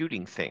and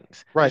shooting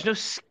things. Right. There's no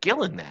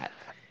skill in that.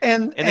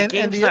 And And the and and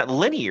game's the not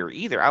linear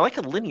either. I like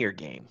a linear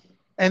game.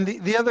 And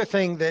the other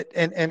thing that,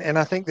 and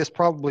I think this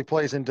probably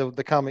plays into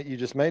the comment you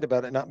just made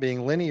about it not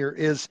being linear,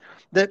 is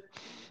that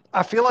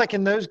I feel like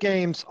in those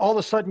games, all of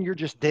a sudden you're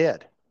just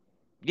dead.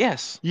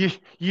 Yes. You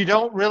you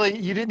don't really,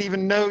 you didn't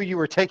even know you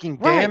were taking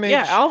Right. Yeah.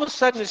 damage. All of a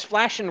sudden it's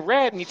flashing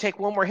red and you take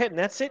one more hit and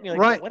that's it. And you're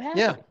like, Right. what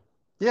Yeah. happened?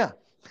 Yeah.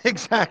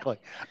 Exactly.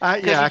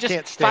 Because Yeah, you I just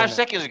can't stand five that.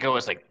 seconds ago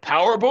it's like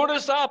power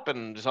bonus up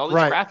and just all these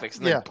Right. graphics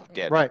and then Yeah. poof,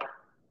 dead. Right.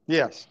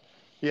 Yes.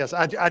 Yes.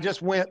 I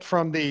just went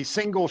from the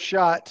single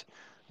shot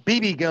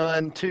BB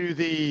gun to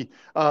the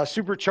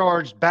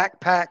supercharged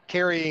backpack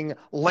carrying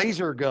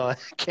laser gun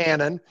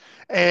cannon,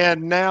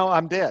 and now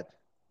I'm dead.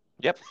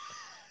 Yep.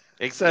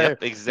 So Yep.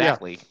 yeah,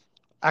 Exactly.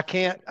 I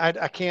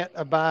can't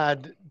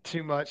abide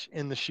too much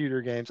in the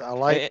shooter games. I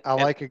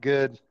And like a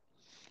good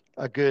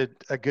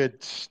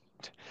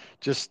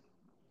just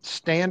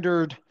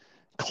standard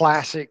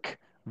classic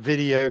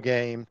video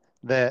game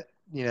that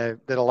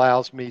that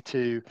allows me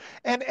to,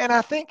 and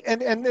I think,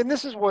 and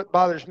this is what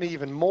bothers me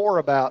even more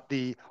about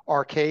the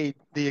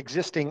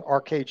existing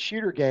arcade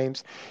shooter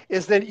games,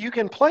 is that you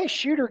can play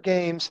shooter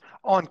games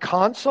on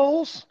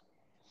consoles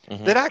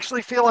mhm. that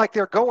actually feel like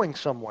they're going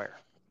somewhere.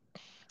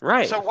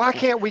 Right. So why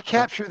can't we Well,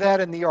 capture that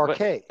in the but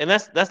arcade? and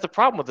that's the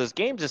problem with those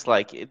games. Is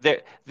like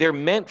they're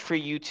meant for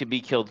you to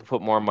be killed to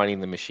put more money in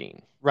the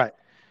machine. Right.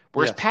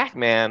 Whereas Yes.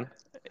 Pac-Man,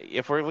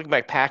 if we're looking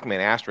back, Pac-Man,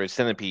 Asteroid,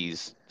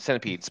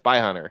 Centipede, Spy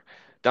Hunter,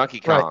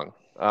 Donkey Right. Kong,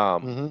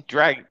 Mm-hmm.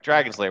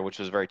 Dragon's Lair, which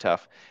was very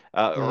tough, or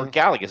Mm-hmm.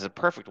 Galaga is a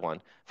perfect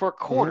one. For a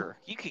Mm-hmm. quarter,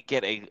 you could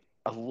get a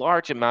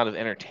large amount of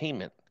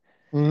entertainment,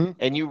 Mm-hmm.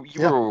 and you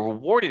Yeah. were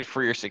rewarded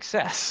for your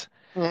success.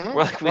 Mm-hmm.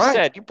 Where, like we Right.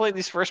 said, you play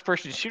these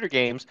first-person shooter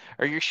games,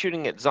 or you're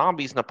shooting at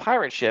zombies in a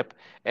pirate ship,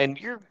 and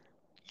you're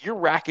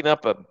racking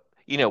up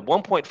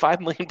 1.5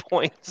 million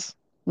points,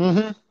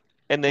 Mm-hmm.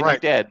 and then you're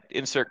Right. dead.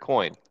 Insert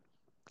coin.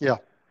 Yeah.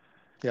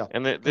 Yeah.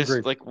 And there's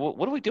Agreed. like,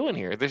 what are we doing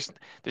here? There's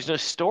no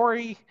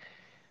story.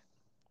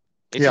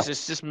 Yeah.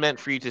 It's just meant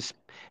for you to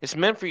it's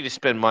meant for you to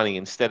spend money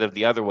instead of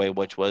the other way,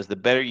 which was the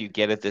better you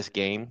get at this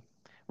game,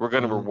 we're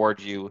going to Mm-hmm. reward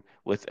you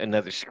with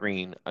another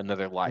screen,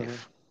 another Mm-hmm.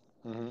 life.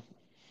 Mm-hmm.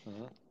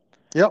 Mm-hmm.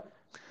 Yep.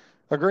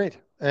 Agreed.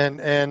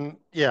 And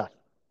yeah.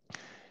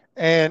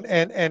 And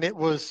it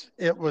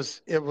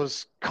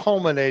was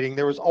culminating.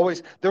 There was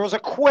a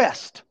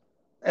quest,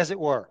 as it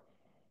were.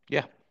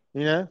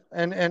 Yeah.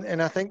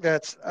 And I think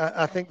that's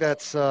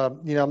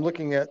I'm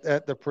looking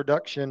at the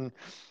production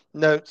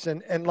notes,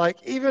 and like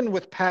even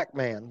with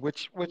Pac-Man,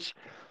 which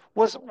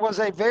was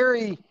a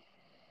very.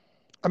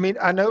 I mean,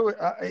 I know,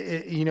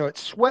 it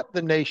swept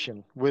the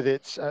nation with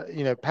its,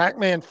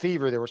 Pac-Man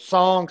fever. There were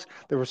songs,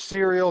 there was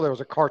cereal, there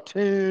was a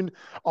cartoon,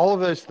 all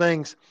of those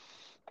things.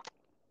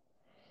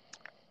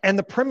 And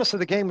the premise of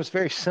the game was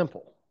very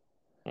simple,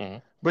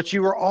 Hmm. but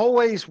you were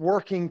always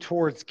working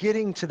towards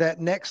getting to that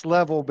next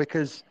level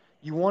because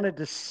you wanted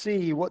to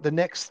see what the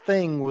next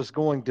thing was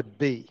going to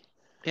be.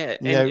 Yeah,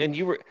 You and know, and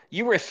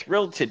you were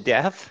thrilled to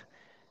death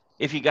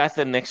if you got to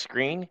the next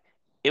screen.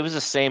 It was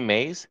the same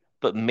maze,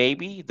 but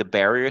maybe the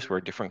barriers were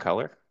a different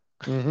color,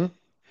 hmm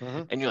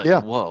hmm and you're like,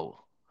 yeah, whoa.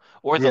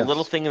 Or the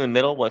little yes. thing in the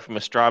middle went from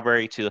a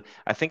strawberry to,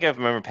 I think I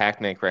remember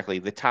Pac-Man correctly,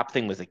 the top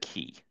thing was a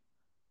key.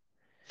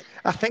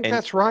 I think And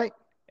that's right.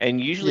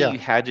 and usually Yeah. you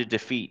had to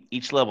defeat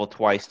each level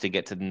twice to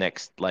get to the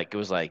next, like it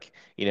was like,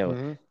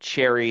 hmm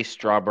cherry,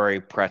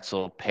 strawberry,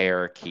 pretzel,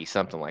 pear, key,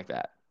 something like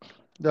that.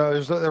 there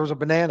was a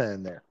banana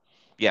in there.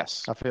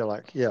 Yes. I feel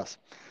like yes.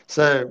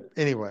 So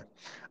anyway,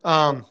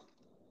 um,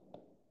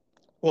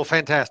 well,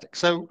 fantastic.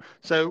 So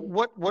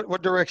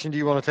what direction do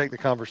you want to take the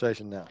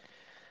conversation now?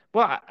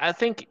 Well, I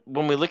think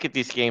when we look at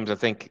these games, I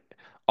think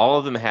all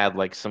of them had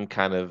like some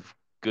kind of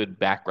good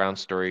background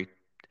story.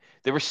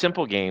 They were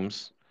simple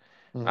games.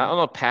 I hmm don't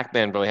know if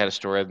Pac-Man really had a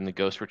story other than the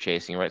ghosts were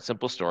chasing, right?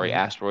 Simple story. hmm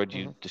Asteroids,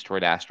 you hmm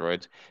destroyed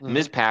asteroids. hmm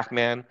Ms.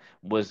 Pac-Man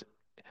was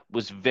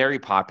very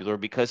popular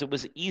because it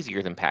was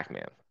easier than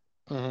Pac-Man.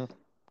 hmm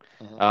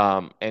hmm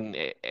And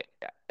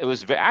it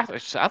was very, I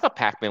thought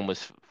Pac-Man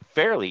was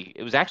fairly,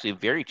 it was actually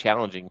very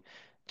challenging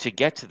to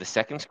get to the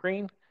second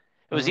screen.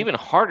 It was hmm even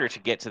harder to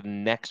get to the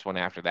next one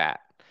after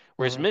that.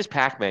 Whereas hmm Ms.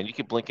 Pac-Man, you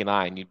could blink an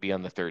eye and you'd be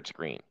on the third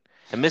screen.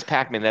 And Ms.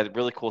 Pac-Man, that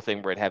really cool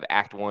thing where it'd have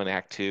Act One,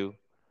 Act Two,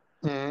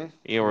 hmm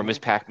where hmm Ms.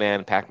 Pac-Man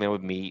and Pac-Man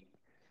would meet,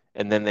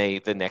 and then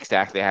the next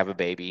act they have a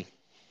baby.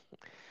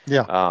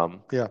 Yeah.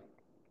 Um, Yeah.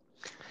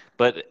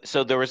 but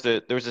so there was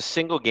a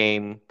single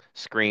game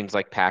screens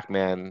like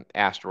Pac-Man,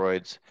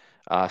 Asteroids,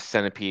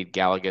 Centipede,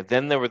 Galaga.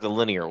 Then there were the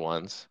linear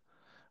ones.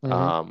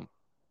 hmm Um,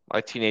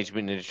 like Teenage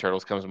Mutant Ninja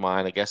Turtles comes to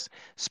mind. I guess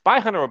Spy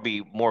Hunter would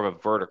be more of a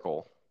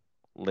vertical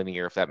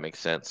linear, if that makes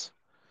sense.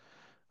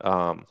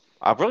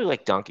 I really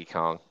like Donkey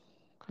Kong,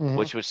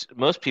 hmm which was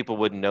most people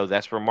wouldn't know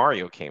that's where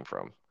Mario came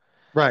from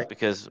Right.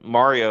 because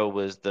Mario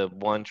was the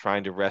one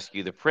trying to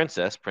rescue the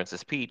princess,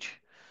 Princess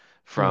Peach,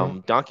 hmm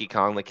from Donkey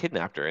Kong that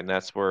kidnapped her, and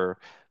that's where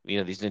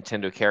these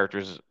Nintendo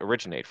characters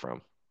originate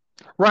from.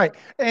 Right.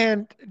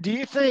 And do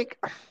you think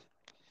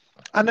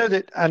I know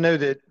that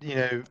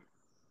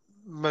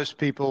most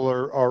people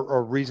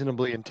are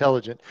reasonably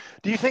intelligent.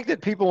 Do you think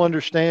that people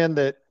understand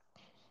that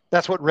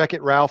that's what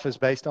Wreck-It Ralph is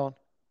based on?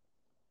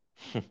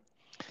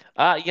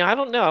 I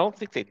don't know. I don't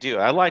think they do.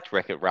 I liked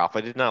Wreck-It Ralph.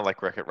 I did not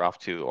like Wreck-It Ralph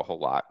 2 a whole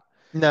lot.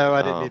 No,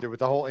 I didn't Um, either with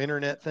the whole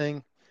internet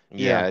thing.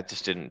 Yeah. yeah, it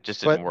just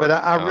didn't But I, work.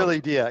 I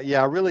really did.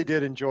 Yeah, I really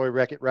did enjoy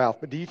Wreck-It Ralph.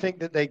 But do you think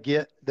that they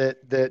get that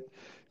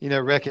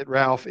Wreck-It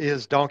Ralph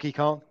is Donkey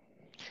Kong?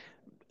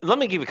 Let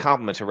me give a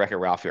compliment to Wreck-It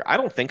Ralph here. I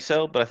don't think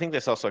so, but I think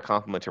that's also a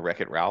compliment to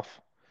Wreck-It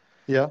Ralph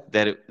Yeah.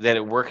 that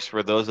it works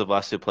for those of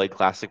us who played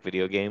classic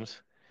video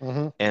games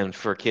hmm and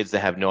for kids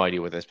that have no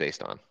idea what that's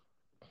based on.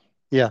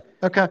 Yeah.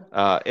 Okay.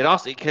 It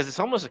also because it's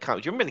almost do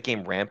you remember the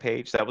game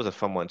Rampage? That was a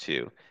fun one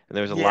too. And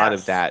there was a lot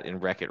of Yes. that in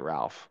Wreck-It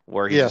Ralph,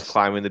 where he's just Yes.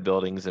 climbing the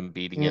buildings and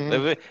beating it. hmm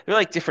They're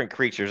like different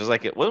creatures. It was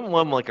like wasn't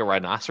one like a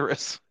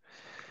rhinoceros,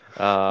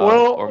 or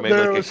Well, maybe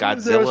there like a was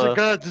there was a Godzilla.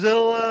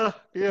 Godzilla.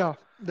 Yeah,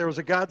 there was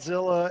a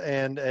Godzilla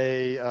and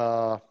a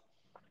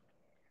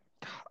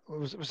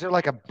was there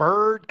like a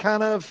bird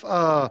kind of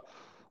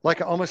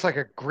almost like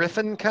a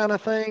griffin kind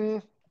of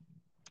thing?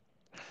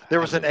 There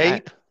I was an mean,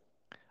 I ape.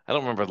 I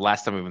don't remember the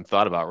last time I even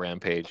thought about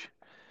Rampage.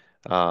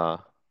 Uh,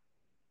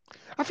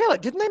 I feel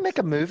like didn't they make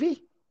a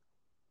movie?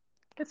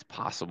 it's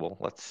possible.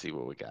 Let's see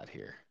what we got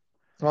here.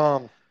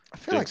 Um, I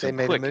feel Doing like they some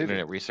made a quick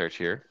movie. internet research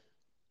here.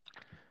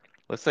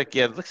 Looks like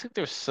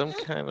there's some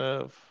kind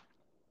of.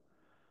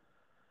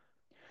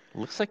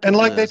 Looks like And it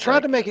like they was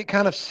tried to like make it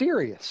kind of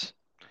serious.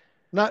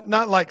 Not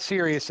like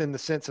serious in the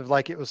sense of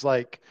like it was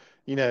like,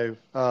 you know,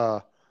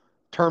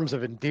 terms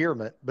of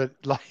endearment, but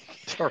like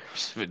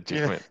terms of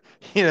you know, endearment.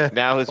 you know,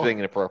 Now who's or, being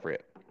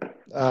inappropriate?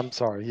 I'm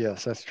sorry.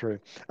 Yes, that's true.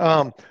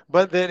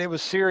 But then it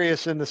was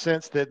serious in the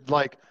sense that,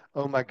 like,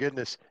 oh my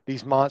goodness,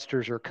 these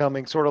monsters are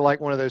coming, sort of like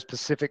one of those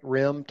Pacific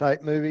Rim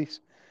type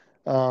movies.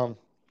 Um,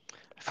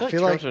 I I feel like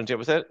feel terms like of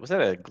endearment was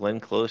that a Glenn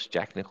Close,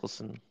 Jack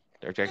Nicholson,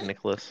 or Jack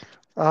Nicholas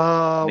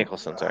uh,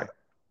 Nicholson? Sorry,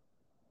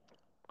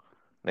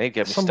 now you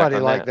got me stuck somebody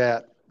on like that.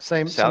 that.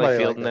 Same, Sally somebody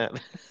Field like in that.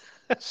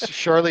 that.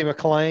 Shirley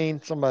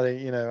MacLaine,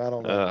 somebody, I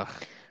don't know.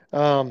 Ugh.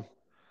 Um,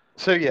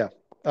 so yeah.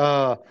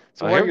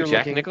 So Oh, while here we you're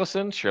Jack looking,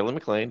 Nicholson, Shirley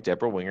MacLaine,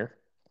 Deborah Winger.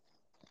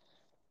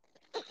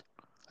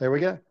 there we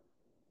go.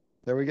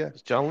 There we go.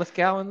 Was John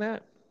Lithgow in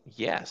that?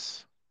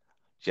 Yes.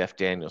 Jeff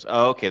Daniels.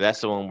 Oh, okay,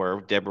 that's the one where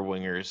Deborah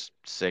Winger's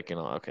sick and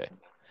all. Okay,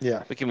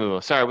 Yeah. we can move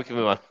on. Sorry, we can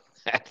move on.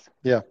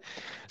 Yeah.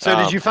 So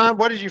um,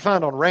 what did you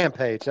find on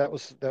Rampage? That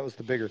was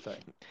the bigger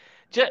thing.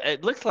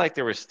 it looks like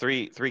there was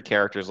three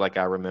characters like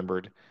I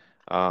remembered.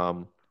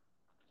 Um,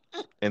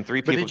 and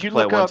three But people could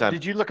play at one time.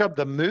 did you look up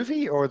the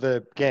movie or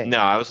the game? No,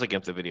 I was looking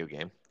up the video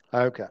game.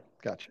 Okay,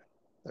 gotcha.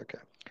 Okay.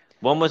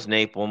 One was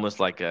Nape, one was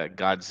like a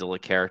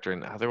Godzilla character,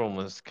 and the other one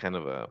was kind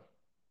of a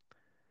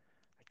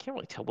I can't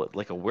really tell what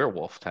like a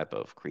werewolf type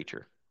of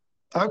creature.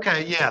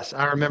 Okay, yes,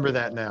 I remember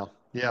that now.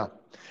 Yeah.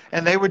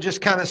 And they would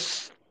just kind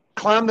of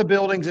climb the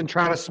buildings and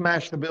try to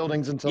smash the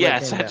buildings until they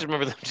Yes, came I just down.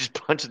 remember them just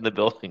punching the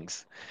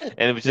buildings,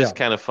 and it was Yeah. just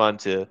kind of fun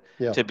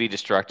Yeah. to be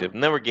destructive.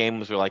 And there were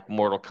games where like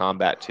Mortal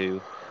Kombat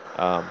 2,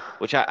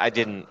 which I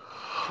didn't.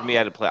 For me,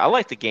 I didn't play. I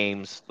like the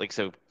games like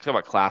so. Talk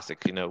about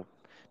classics,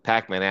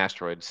 Pac-Man,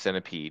 Asteroid,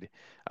 Centipede.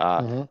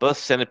 Hmm. Both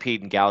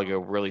Centipede and Galaga were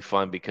really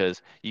fun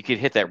because you could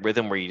hit that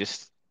rhythm where you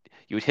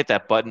would hit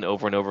that button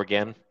over and over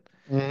again,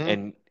 Hmm.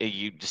 and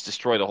you just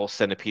destroy the whole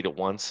centipede at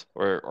once,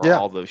 or Yeah.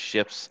 all those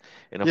ships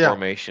in a Yeah.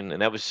 formation,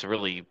 and that was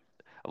really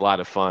a lot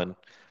of fun.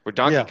 Where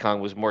Donkey Yeah. Kong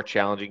was more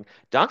challenging.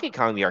 Donkey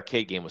Kong, the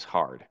arcade game, was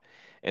hard,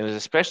 and it was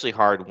especially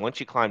hard once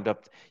you climbed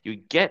up. You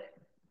get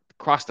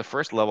across the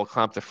first level,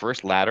 climb up the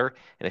first ladder,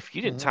 and if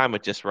you didn't Hmm. time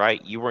it just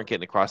right, you weren't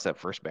getting across that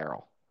first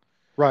barrel.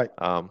 Right.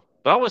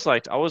 But I always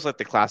liked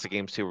the classic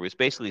games too, where it was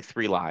basically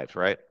three lives,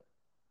 right?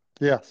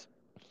 Yes.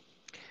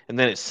 And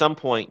then at some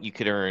point you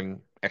could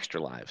earn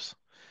extra lives,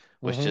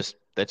 which Hmm.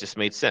 just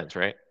made sense,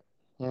 right?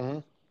 Hmm.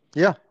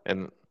 Yeah.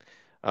 And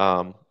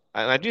Um,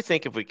 and I do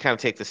think if we kind of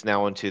take this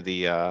now into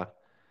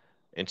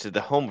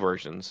the home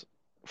versions,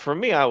 for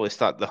me, I always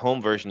thought the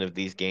home version of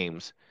these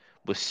games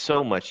was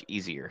so much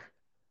easier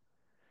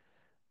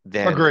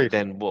Agreed.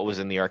 than what was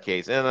in the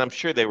arcades. And I'm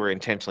sure they were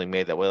intentionally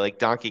made that way. Like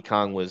Donkey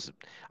Kong was,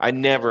 I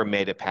never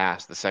made it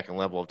past the second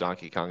level of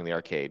Donkey Kong in the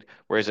arcade,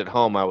 whereas at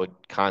home I would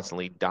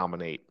constantly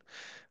dominate.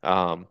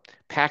 Um,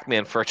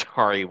 Pac-Man for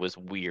Atari was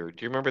weird.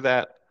 Do you remember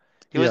that?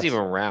 He wasn't even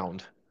Yes.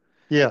 around,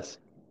 Yes.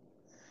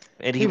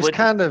 and he He was would,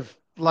 kind of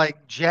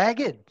like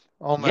jagged, yeah,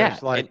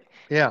 almost like,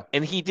 yeah.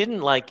 and he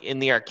didn't like in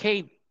the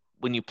arcade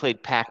when you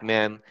played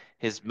Pac-Man,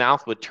 his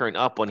mouth would turn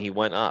up when he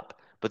went up.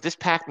 But this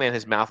Pac-Man,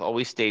 his mouth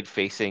always stayed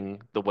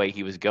facing the way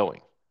he was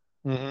going.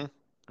 Hmm.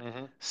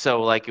 Hmm.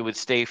 So like it would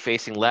stay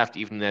facing left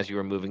even as you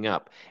were moving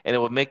up. And it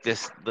would make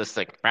this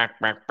like back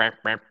back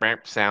back back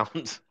back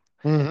sound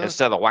Hmm.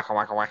 instead of the wacka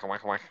wacka wacka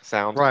wacka wacka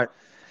sound. Right.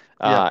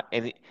 Yeah.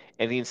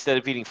 And instead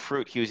of eating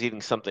fruit, he was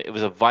eating something. It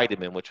was a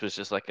vitamin, which was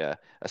just like a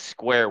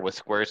square with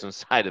squares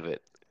inside of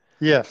it.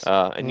 Yes.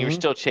 And you were Hmm.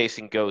 still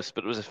chasing ghosts,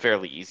 but it was a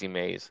fairly easy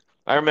maze.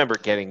 I remember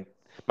getting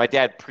my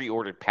dad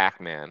pre-ordered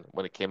Pac-Man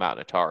when it came out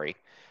in Atari.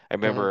 I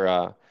Hmm.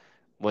 remember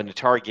when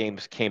Atari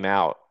games came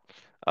out,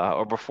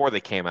 or before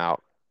they came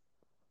out,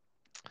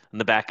 in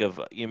the back of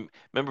you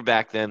remember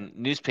back then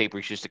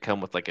newspapers used to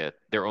come with like a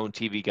their own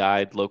TV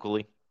guide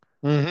locally.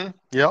 Hmm.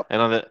 Yep.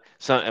 And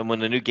and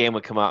when a new game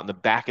would come out, in the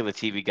back of the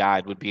TV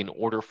guide would be an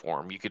order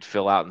form you could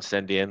fill out and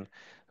send in.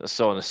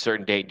 So on a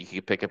certain date, you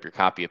could pick up your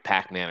copy of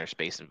Pac-Man or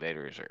Space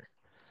Invaders or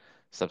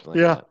something like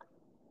Yeah. that.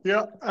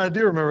 Yeah. I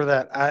do remember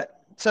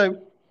that.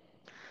 So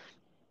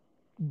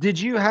did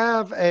you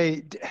have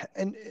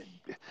and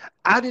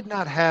I did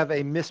not have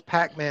a Miss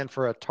Pac-Man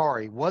for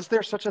Atari. Was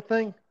there such a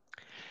thing?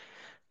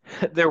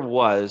 There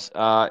was.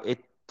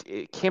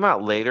 It came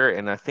out later,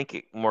 and I think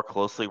it more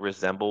closely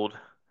resembled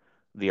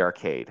the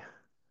arcade.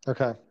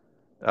 Okay.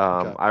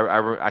 Okay.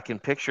 I can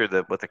picture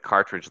what the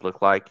cartridge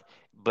looked like,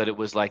 but it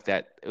was like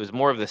that. It was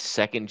more of the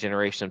second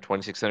generation of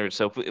 2600.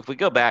 So if we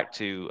go back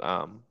to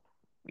some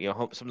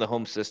of the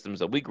home systems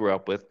that we grew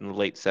up with in the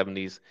late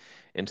 70s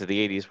into the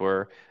 80s,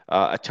 were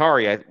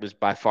was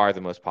by far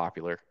the most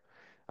popular.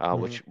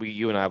 Hmm. Which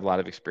you and I have a lot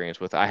of experience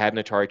with. I had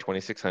an Atari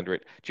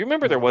 2600. Do you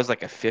remember there Hmm. was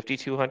like a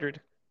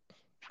 5200?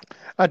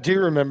 I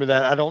do remember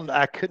that.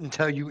 I couldn't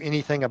tell you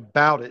anything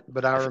about it,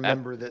 but I I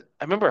remember that.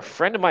 remember a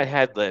friend of mine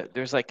had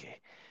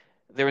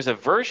there was a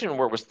version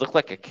where it was looked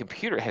like a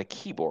computer, it had a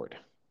keyboard,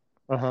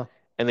 Uh-huh.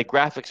 and the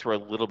graphics were a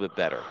little bit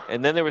better.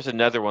 And then there was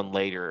another one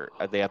later.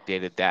 They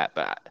updated that,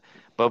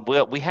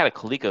 but we had a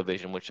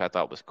ColecoVision, which I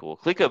thought was cool.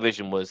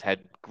 ColecoVision had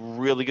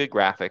really good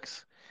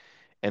graphics,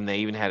 and they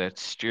even had a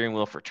steering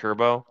wheel for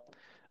turbo.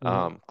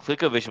 Hmm.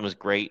 ColecoVision was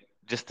great.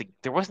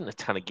 There wasn't a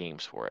ton of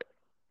games for it.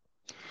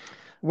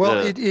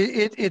 Well,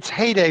 The its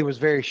heyday was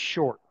very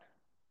short.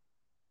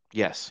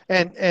 Yes,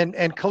 And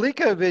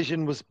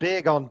ColecoVision was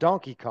big on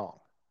Donkey Kong.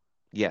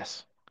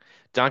 yes,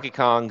 Donkey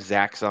Kong,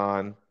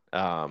 Zaxxon,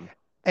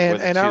 were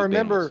the And I two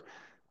main ones. remember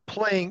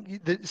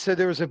so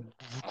there was a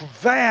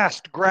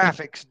vast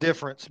graphics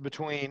difference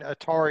between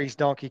Atari's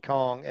Donkey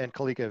Kong and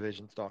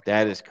ColecoVision's Donkey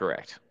That Kong. is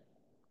correct.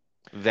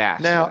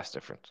 Vast, Now, vast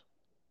difference.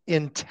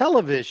 in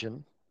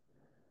television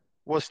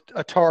was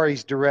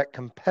Atari's direct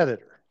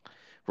competitor.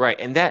 Right,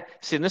 and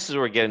this is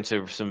where we get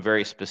into some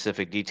very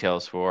specific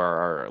details for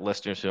our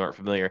listeners who aren't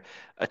familiar.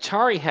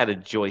 Atari had a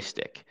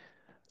joystick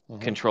Hmm.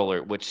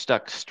 controller which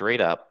stuck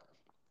straight up,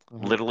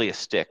 Hmm. literally a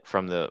stick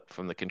from the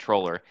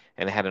controller,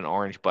 and it had an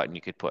orange button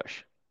you could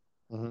push.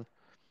 Hmm.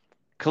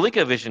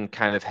 ColecoVision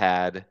kind of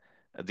had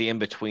the in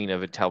between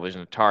of a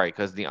television Atari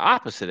because the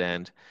opposite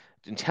end,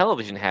 in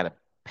television had a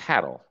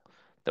paddle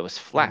that was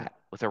Hmm. flat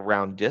with a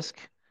round disc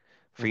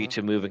for you Hmm.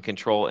 to move and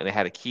control, and it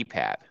had a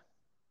keypad.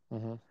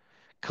 Hmm.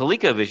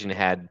 ColecoVision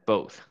had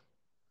both.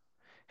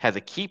 Had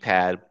the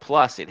keypad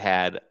plus it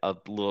had a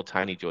little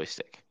tiny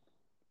joystick.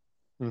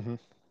 Hmm.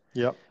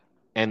 Yep.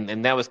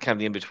 And that was kind of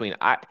the in between.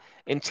 I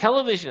in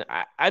television,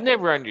 I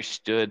never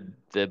understood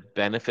the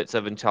benefits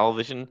of in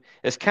television.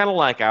 It's kind of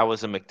like I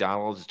was a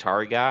McDonald's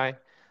Atari guy,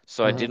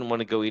 so I Hmm. didn't want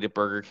to go eat at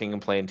Burger King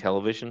and play in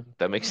television.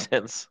 That makes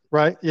sense.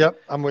 Right. Yep.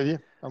 I'm with you.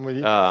 I'm with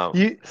you.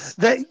 You S-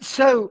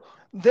 so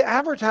the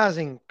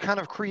advertising kind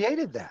of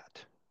created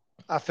that.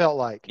 I felt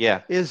like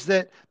yeah, is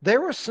that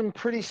there was some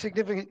pretty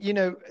significant.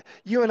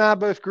 You and I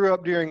both grew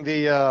up during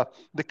the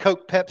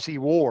Coke Pepsi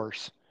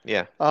wars,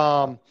 yeah,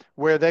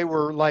 where they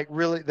were like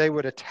really they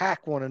would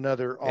attack one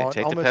another yeah. on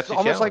Take the almost Pepsi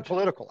almost like challenge.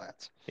 political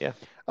ads. Yeah,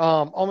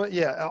 Almost,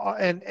 yeah,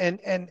 and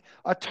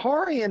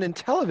Atari and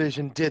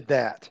Intellivision did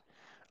that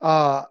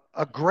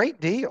a great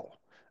deal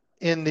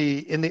in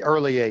the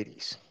early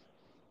 '80s.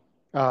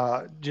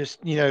 Just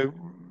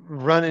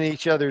running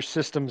each other's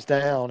systems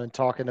down and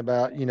talking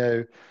about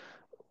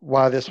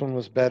why this one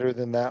was better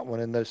than that one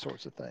and those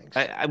sorts of things.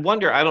 I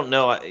wonder. I don't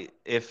know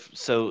if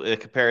so. A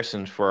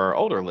comparison for our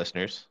older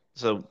listeners.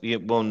 So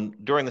when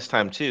during this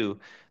time too,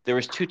 there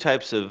was two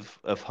types of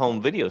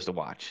home videos to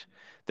watch.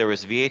 There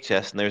was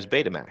VHS and there was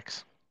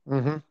Betamax.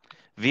 Mm-hmm. Mm-hmm.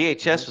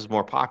 VHS was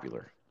more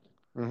popular,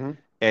 Mm-hmm.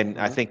 and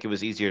I Mm-hmm. think it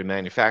was easier to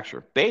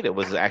manufacture. Beta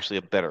was actually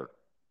a better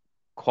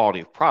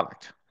quality of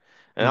product.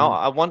 And Mm-hmm.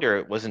 I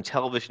wonder, was in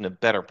television a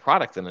better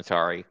product than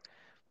Atari,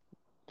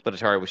 but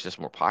Atari was just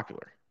more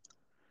popular?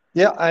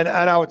 Yeah, and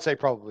I would say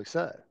probably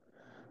so.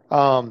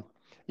 Um,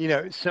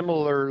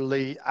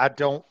 similarly, I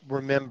don't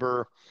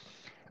remember.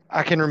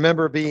 I can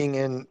remember being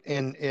in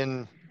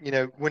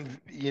when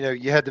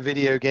you had the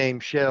video game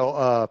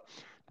shell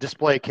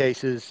display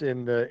cases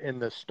in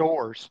the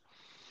stores,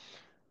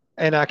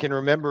 and I can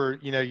remember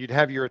you'd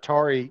have your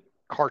Atari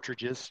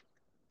cartridges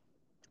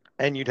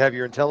and you'd have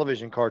your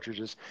Intellivision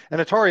cartridges,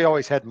 and Atari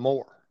always had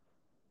more.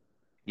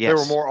 There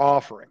were Yes. more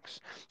offerings,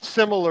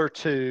 similar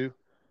to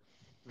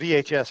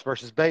VHS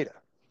versus Beta.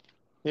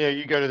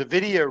 You go to the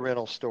video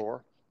rental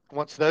store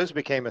once those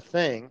became a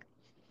thing,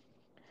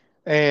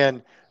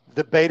 and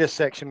the Beta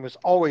section was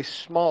always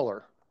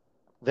smaller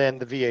than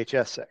the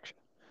VHS section.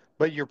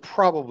 But you're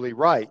probably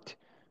right.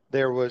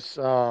 There was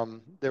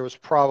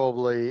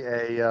probably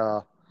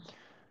a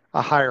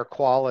higher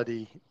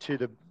quality to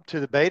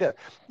the Beta.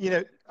 You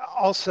know,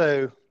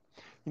 Also,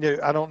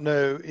 I don't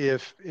know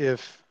if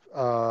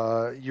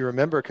you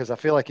remember because I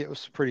feel like it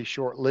was pretty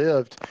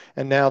short-lived,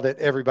 and now that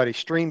everybody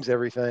streams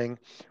everything,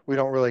 we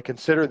don't really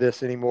consider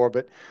this anymore.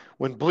 But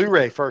when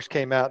Blu-ray first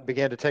came out and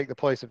began to take the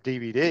place of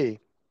DVD,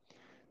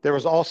 there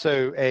was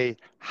also a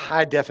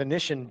high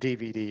definition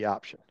DVD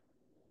option.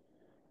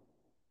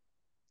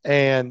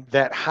 And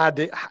that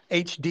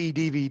HD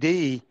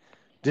DVD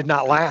did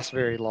not last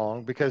very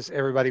long because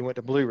everybody went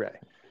to Blu-ray.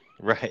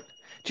 Right.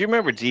 Do you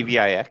remember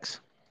DVIX?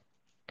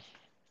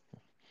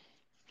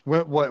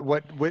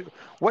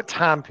 What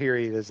time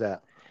period is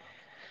that?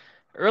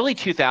 Early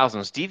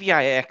 2000s,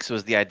 DVIX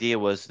was the idea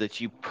was that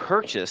you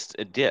purchased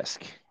a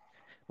disc,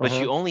 but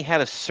Uh-huh. you only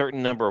had a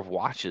certain number of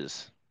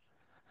watches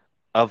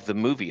of the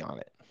movie on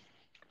it.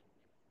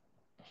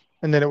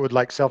 And then it would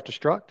like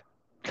self-destruct?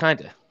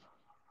 Kinda.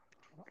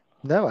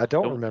 No, I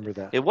don't It, remember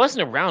that. it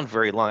wasn't around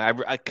very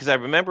long. Because I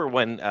remember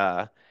when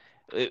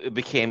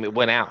it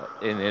went out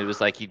and it was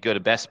like you'd go to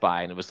Best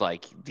Buy and it was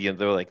like they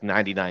were like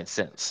 99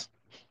 cents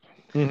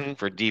Hmm.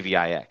 for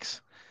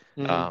DVIX.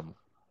 Hmm. Um,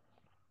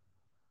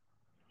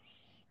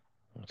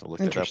 I'll have to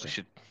look that up. We Interesting.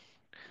 should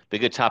be a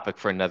good topic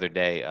for another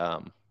day.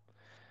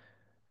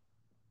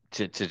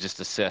 To just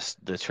assess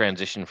the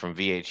transition from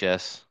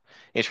VHS.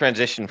 It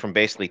transitioned from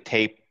basically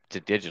tape to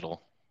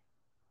digital.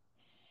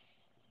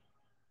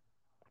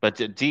 But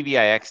the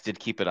DVIX did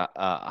keep it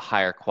a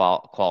higher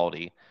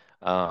quality.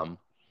 Um,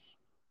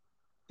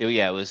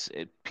 yeah,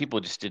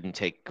 people just didn't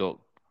take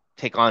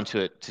onto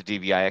it to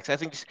DVIX. I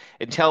think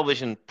in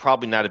television,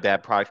 probably not a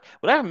bad product.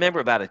 What I remember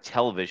about a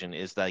television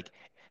is like,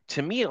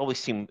 to me, it always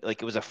seemed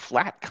like it was a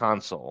flat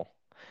console.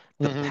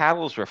 The Hmm.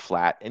 paddles were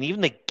flat, and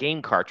even the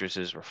game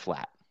cartridges were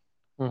flat.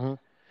 Hmm.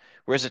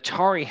 Whereas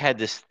Atari had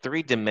this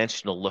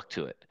three-dimensional look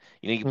to it.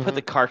 You put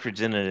the Hmm.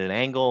 cartridge in at an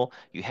angle,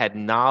 you had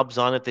knobs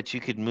on it that you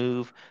could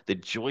move. The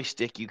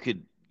joystick you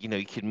could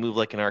move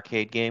like an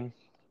arcade game.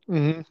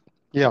 Hmm.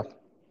 Yeah.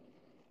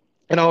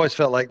 And I always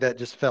felt like that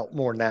just felt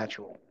more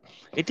natural.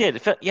 It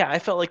did. Yeah, I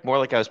felt like more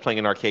like I was playing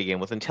an arcade game.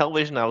 With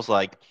Intellivision, I was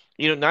like,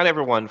 not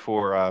everyone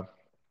for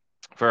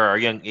our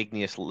young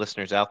igneous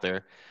listeners out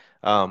there,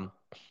 um,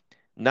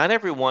 not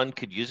everyone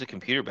could use a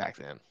computer back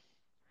then.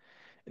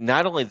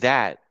 Not only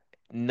that,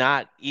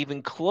 not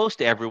even close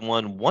to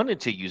everyone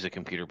wanted to use a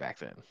computer back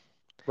then.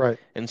 Right.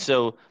 And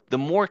so the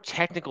more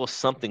technical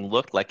something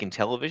looked like in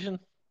television,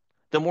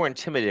 the more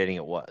intimidating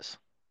it was.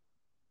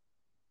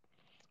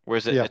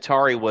 Whereas Yeah.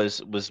 Atari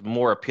was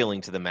more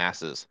appealing to the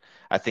masses,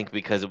 I think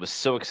because it was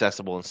so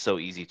accessible and so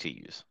easy to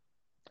use.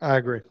 I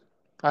agree.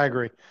 I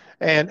agree.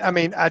 And I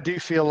mean, I do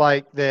feel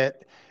like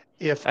that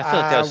if I feel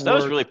like that I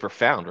was were, really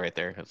profound right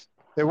there.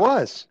 it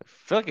was, I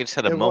feel like I just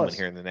had a it moment was.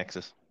 here in the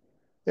Nexus.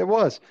 It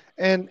was.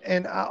 And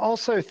I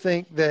also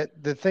think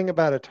that the thing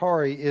about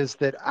Atari is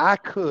that I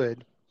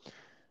could,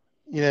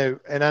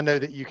 and I know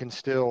that you can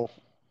still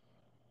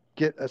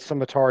get some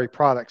Atari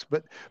products,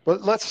 but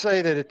let's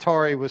say that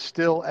Atari was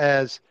still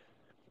as,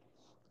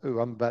 ooh,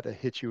 I'm about to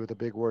hit you with a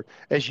big word,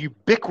 as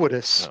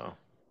ubiquitous Oh.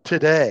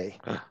 today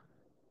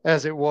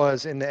as it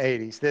was in the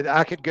 80s, that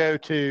I could go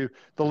to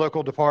the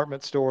local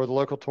department store, the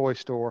local toy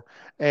store,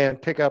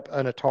 and pick up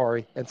an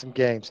Atari and some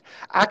games.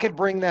 I could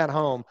bring that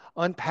home,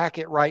 unpack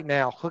it right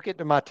now, hook it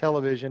to my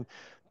television,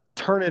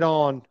 turn it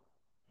on,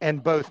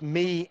 and both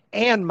me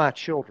and my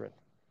children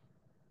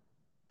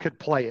could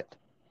play it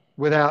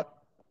without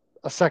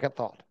a second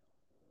thought.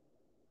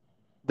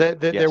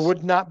 That there Yes.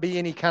 would not be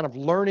any kind of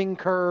learning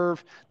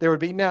curve. There would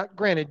be, now,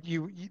 granted,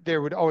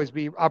 there would always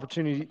be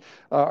or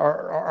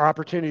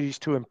opportunities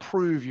to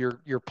improve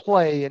your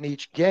play in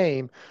each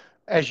game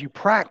as you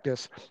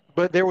practice,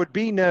 but there would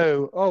be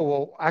no, oh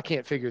well, I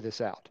can't figure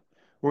this out.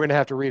 We're going to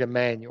have to read a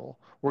manual.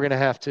 We're going to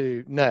have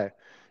to no.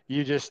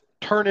 You just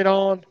turn it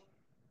on,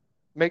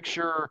 make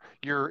sure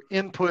your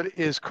input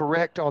is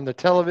correct on the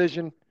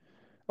television,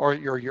 or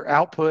your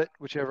output,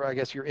 whichever, I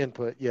guess your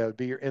input, yeah, would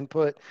be your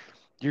input.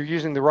 You're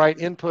using the right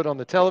input on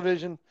the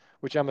television,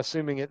 which I'm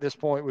assuming at this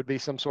point would be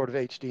some sort of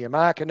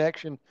HDMI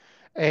connection,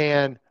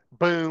 and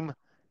boom,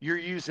 you're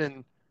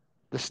using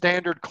the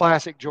standard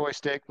classic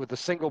joystick with a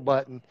single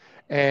button,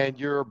 and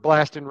you're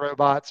blasting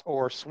robots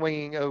or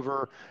swinging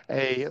over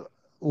a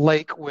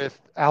lake with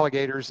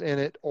alligators in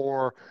it,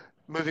 or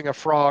moving a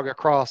frog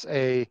across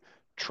a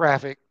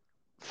traffic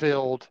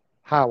filled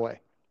highway.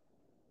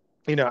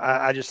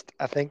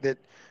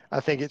 I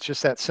think it's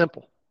just that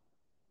simple.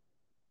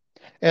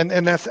 And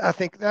that's I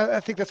think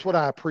that's what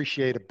I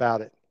appreciate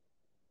about it.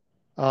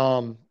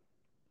 Um,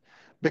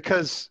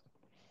 because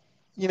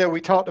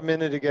we talked a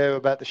minute ago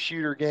about the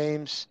shooter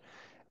games,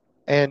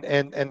 and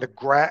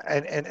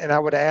and I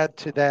would add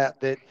to that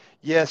that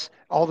yes,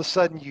 all of a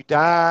sudden you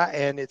die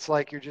and it's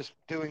like you're just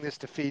doing this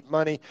to feed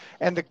money,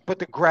 but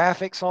the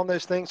graphics on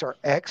those things are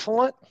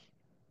excellent,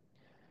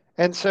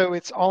 and so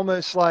it's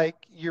almost like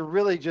you're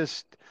really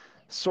just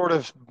sort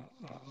of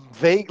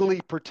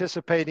vaguely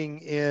participating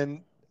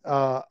in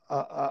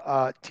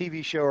a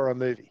TV show or a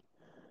movie.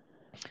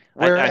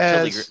 I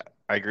totally agree. Whereas,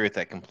 I agree with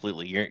that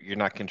completely. You're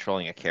not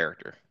controlling a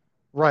character.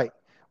 right.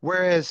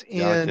 Whereas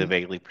You're like the in,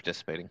 vaguely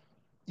participating.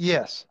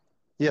 yes,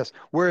 yes.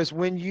 Whereas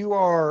when you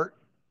are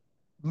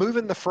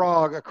moving the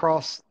frog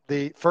across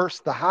the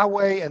first the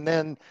highway and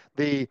then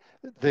the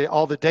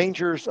all the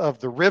dangers of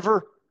the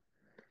river,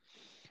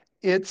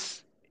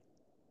 it's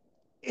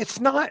it's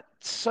not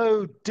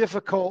so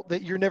difficult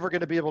that you're never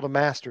going to be able to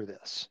master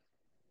this.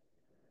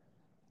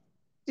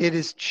 It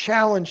is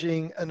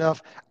challenging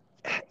enough.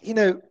 you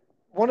know,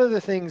 One of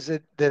the things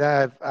that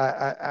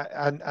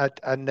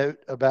I note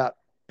about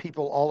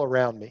people all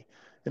around me,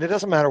 and it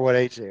doesn't matter what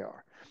age they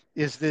are,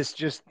 is this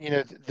just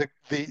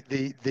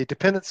the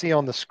dependency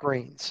on the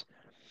screens.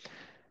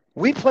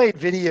 We played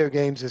video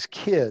games as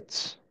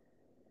kids,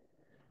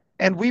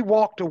 and we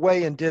walked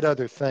away and did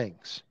other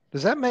things.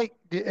 Does that make?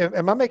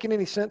 Am I making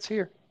any sense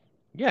here?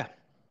 Yeah.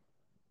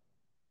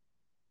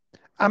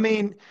 I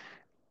mean,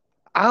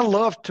 I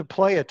love to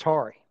play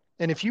Atari,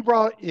 and if you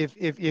brought if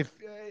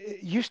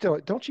you still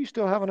don't you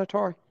still have an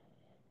Atari?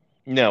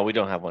 No, we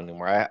don't have one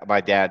anymore.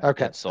 My dad Okay,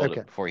 had sold okay.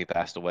 it before he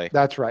passed away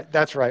That's right.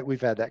 That's right.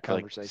 We've had that for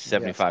like conversation.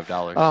 Yes.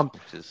 $75, Um,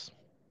 which is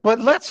but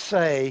let's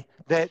say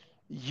that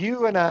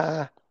you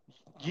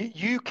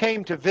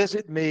came to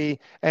visit me,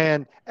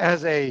 and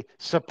as a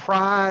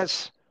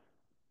surprise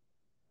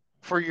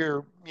for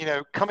your,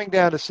 coming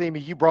down to see me,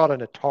 you brought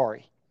an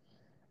Atari,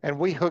 and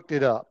we hooked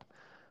it up.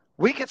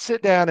 We could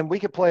sit down and we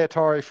could play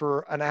Atari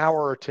for an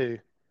hour or two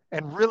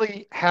and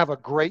really have a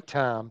great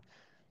time.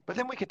 But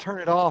then we could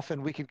turn it off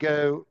and we could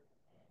go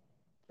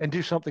and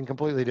do something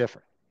completely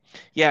different.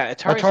 yeah.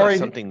 Atari's not Atari,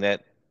 something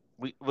that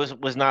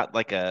was not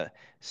like a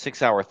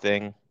 6 hour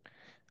thing.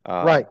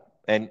 right,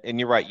 And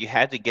you're right. You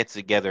had to get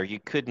together. You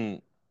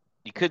couldn't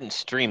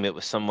stream it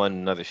with someone in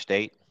another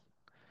state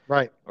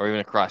right, or even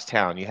across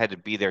town. You had to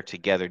be there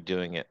together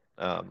doing it.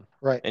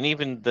 right. And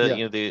even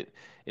Yeah. the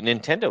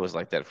Nintendo was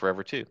like that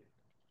forever too.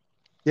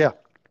 Yeah,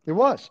 it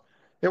was.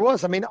 It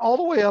was. I mean, all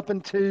the way up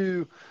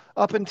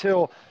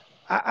until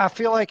I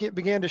feel like it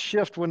began to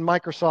shift when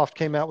Microsoft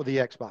came out with the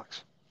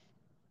Xbox.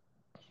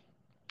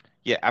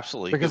 Yeah,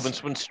 absolutely. Because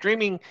Because when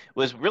streaming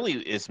was really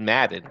is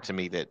Madden to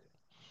me that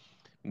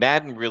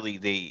Madden really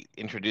they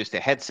introduced a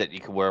headset you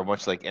could wear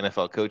much like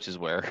NFL coaches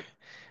wear,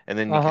 and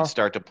then you could uh-huh.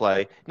 start to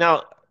play.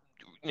 Now,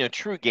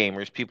 true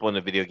gamers, people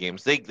into video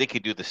games, they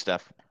could do this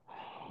stuff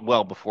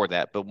well before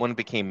that, but when it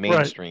became Right,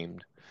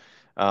 mainstreamed,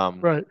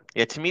 right,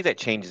 yeah, to me that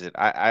changes it.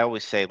 I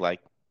always say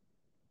like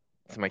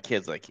to my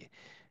kids like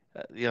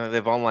they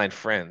have online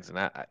friends,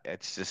 and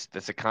it's just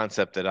that's a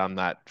concept that I'm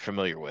not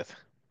familiar with.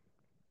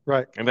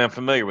 right. I mean, I'm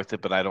familiar with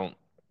it, but I don't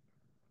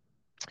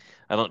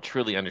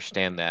truly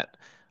understand that.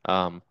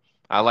 Um,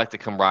 I like the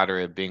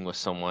camaraderie of being with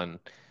someone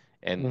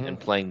Hmm. and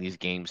playing these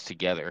games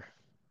together.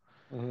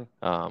 Hmm.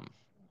 Um,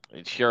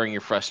 sharing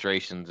your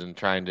frustrations and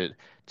trying to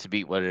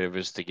beat whatever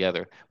is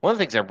together. One of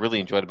the things I really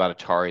enjoyed about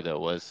Atari though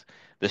was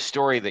the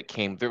story that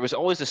came. There was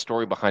always a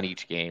story behind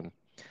each game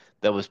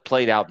that was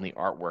played out in the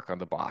artwork on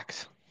the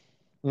box.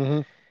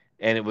 Hmm.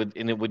 And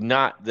it would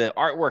not the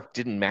artwork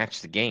didn't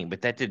match the game,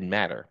 but that didn't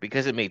matter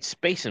because it made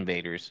Space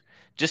Invaders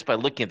just by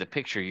looking at the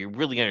picture, you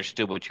really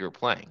understood what you were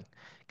playing.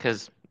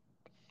 Because,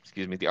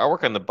 excuse me, the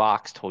artwork on the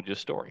box told you a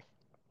story.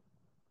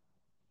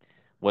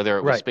 Whether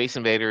it was Right. Space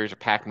Invaders or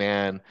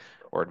Pac-Man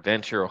or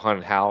Adventure or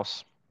Haunted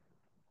House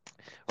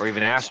or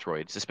even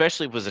Asteroids,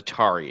 especially if it was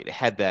Atari, it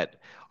had that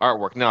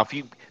artwork. Now, if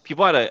you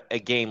bought a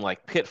game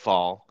like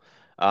Pitfall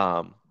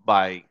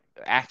by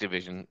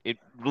Activision, it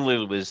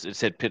literally was it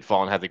said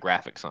Pitfall and had the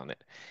graphics on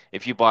it.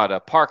 If you bought a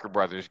Parker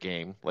Brothers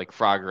game like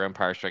Frogger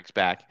Empire Strikes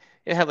Back,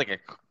 it had like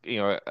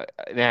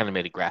an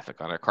animated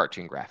graphic on it, a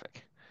cartoon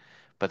graphic.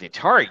 But the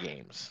Atari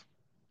games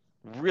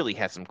really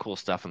had some cool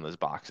stuff in those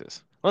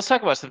boxes. Let's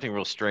talk about something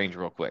real strange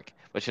real quick,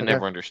 which I Okay.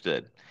 never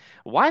understood.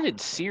 Why did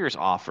Sears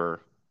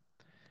offer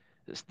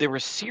there were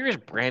Sears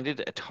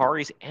branded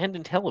Ataris and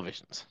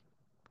Intellivisions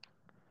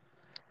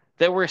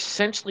that were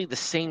essentially the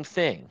same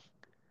thing,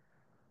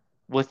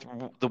 with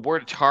the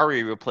word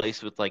Atari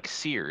replaced with like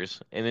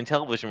Sears and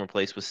Intellivision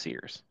replaced with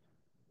Sears.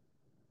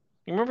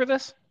 You remember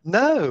this?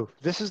 No,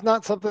 this is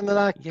not something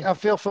that Yeah, I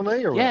feel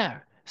familiar with. yeah.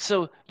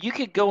 So you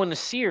could go into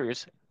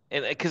Sears,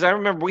 and because I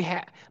remember we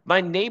had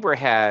my neighbor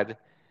had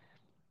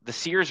the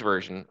Sears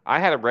version. I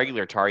had a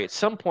regular Atari. At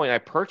some point, I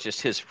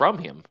purchased his from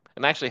him,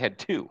 and I actually had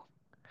two.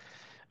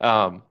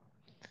 Um,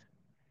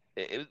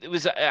 it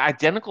was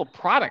identical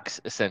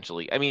products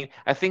essentially. I mean,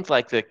 I think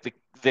like the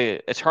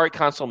Atari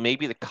console,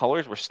 maybe the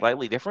colors were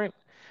slightly different,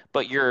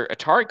 but your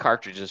Atari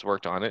cartridges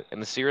worked on it,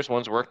 and the Sears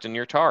ones worked in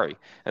your Atari,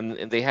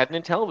 and they had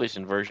an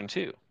Intellivision version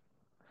too.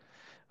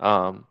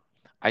 Um,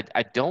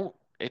 I don't.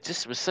 It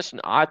just was such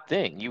an odd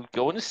thing. You would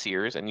go into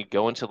Sears and you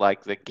go into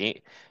like the game,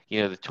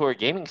 the toy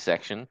gaming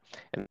section,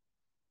 and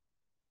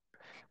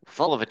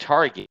full of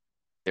Atari games.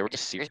 They were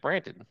just Sears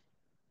branded.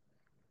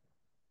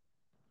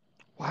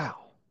 Wow.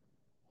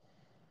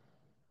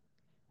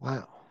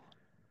 Wow.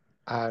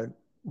 I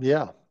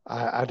yeah.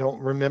 I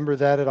don't remember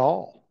that at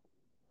all.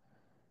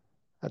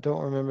 I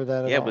don't remember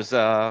that at Yeah, it all. was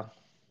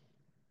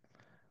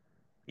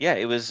Yeah,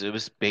 it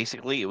was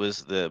basically it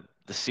was the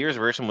Sears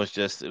version was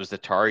just it was the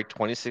Atari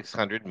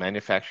 2600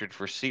 manufactured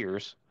for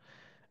Sears,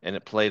 and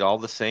it played all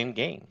the same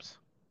games.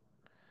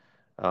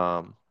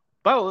 Um,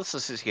 but let's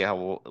just see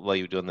how well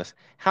you're doing this.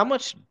 How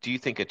much do you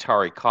think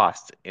Atari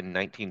cost in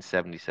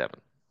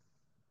 1977?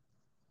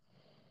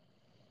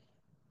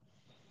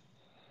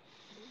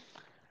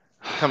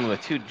 Coming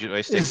with two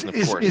joysticks Is and of is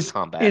course is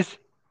combat. is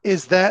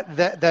is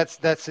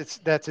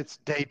that's its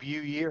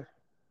debut year,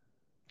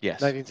 Yes,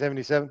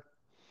 1977?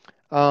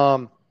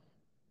 Um,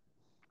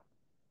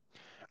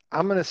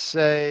 I'm gonna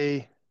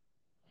say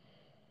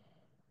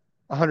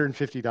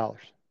 $150.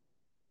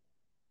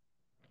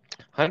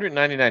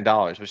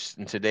 $199, which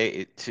in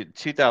today to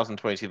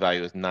 2022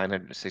 value is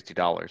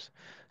 $960.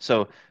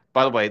 So,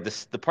 by the way,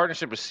 the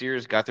partnership with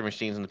Sears got their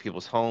machines into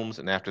people's homes,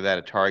 and after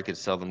that, Atari could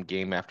sell them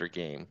game after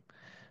game.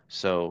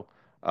 So,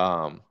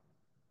 um,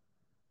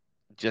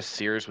 just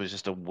Sears was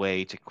just a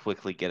way to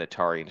quickly get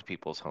Atari into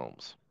people's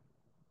homes.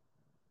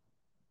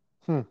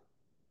 Hmm.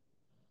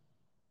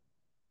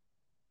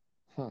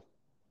 Hmm.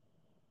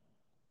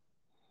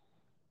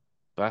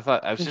 But I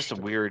thought it was just a Interesting.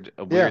 weird,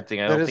 a Yeah, weird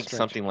thing. I that don't is think strange.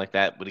 something like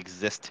that would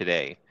exist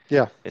today.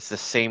 Yeah. It's the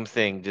same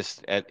thing,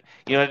 just at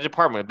a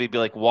department. It'd be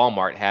like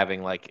Walmart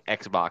having like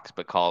Xbox,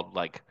 but called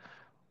like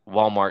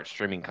Walmart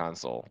streaming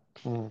console.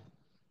 Mhm.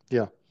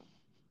 Yeah.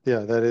 Yeah.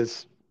 That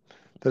is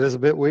a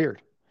bit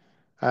weird.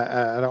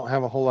 I don't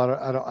have a whole lot of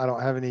I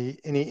don't have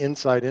any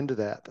insight into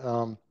that.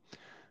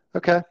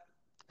 Okay.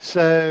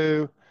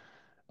 So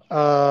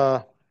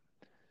uh,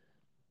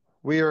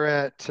 we are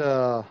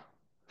at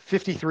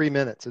 53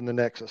 minutes in the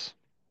Nexus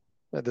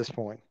at this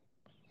point.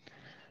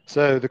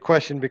 So the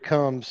question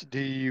becomes, do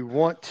you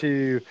want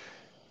to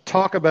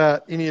talk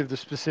about any of the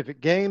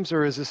specific games,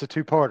 or is this a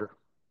two-parter?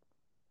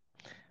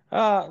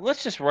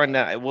 Let's just run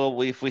down.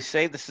 Well, if we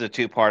say this is a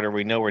two-parter,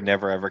 we know we're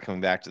never ever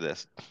coming back to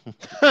this.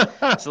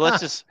 So let's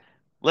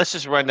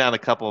just run down a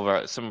couple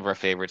of some of our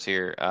favorites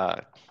here.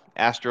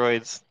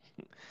 Asteroids.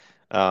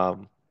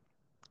 Um,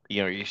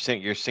 your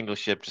single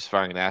ship just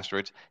firing at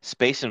asteroids.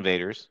 Space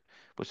Invaders,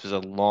 which was a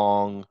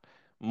long,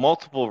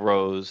 multiple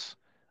rows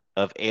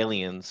of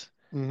aliens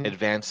Hmm.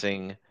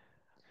 advancing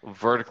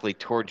vertically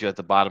towards you at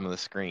the bottom of the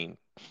screen.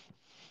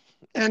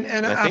 And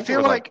And I I think there feel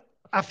were like, like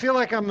I've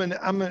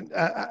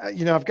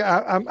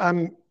got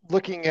I'm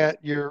looking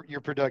at your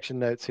production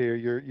notes here,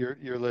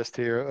 your list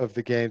here of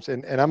the games,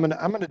 and I'm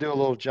gonna do a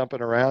little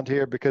jumping around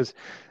here because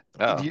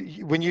oh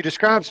when you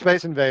describe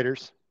Space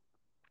Invaders,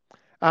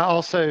 I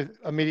also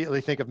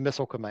immediately think of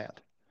Missile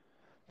Command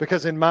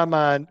because in my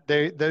mind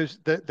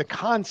the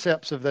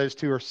concepts of those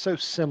two are so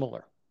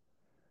similar.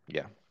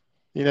 yeah,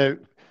 You know,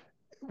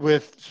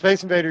 with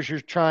Space Invaders, you're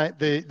trying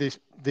the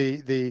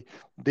the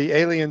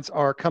aliens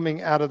are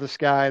coming out of the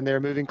sky and they're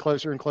moving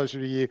closer and closer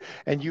to you,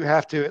 and you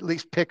have to at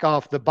least pick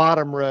off the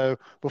bottom row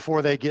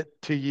before they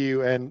get to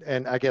you, and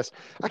I guess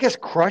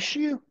crush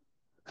you.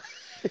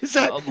 Is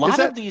that A is lot of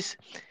that these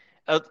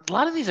a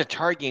lot of these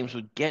Atari games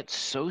would get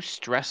so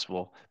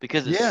stressful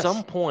because at some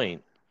yes.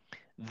 point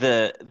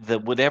the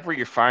whatever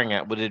you're firing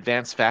at would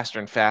advance faster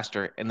and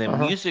faster, and the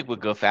Uh-huh. music would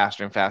go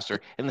faster and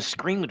faster, and the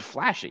screen would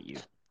flash at you.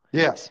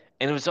 Yes.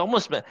 And it was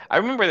almost, I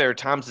remember there were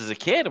times as a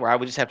kid where I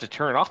would just have to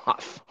turn it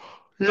off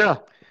Yeah.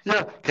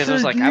 Yeah. because it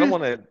was So do like I don't you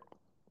want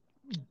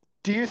to.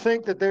 do you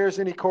think that there's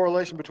any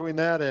correlation between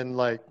that and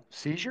like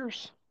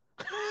seizures?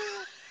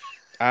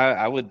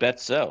 I would bet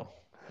so.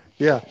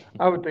 Yeah,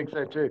 I would think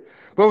so too.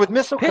 But with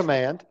Missile Pit,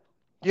 Command,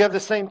 you have the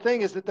same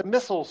thing is that the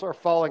missiles are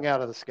falling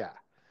out of the sky.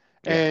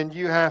 yeah. And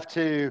you have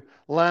to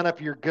line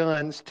up your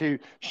guns to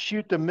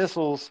shoot the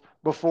missiles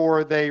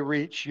before they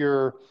reach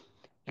your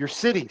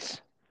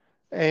cities.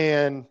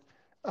 And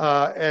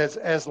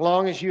as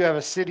long as you have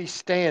a city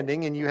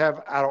standing, and you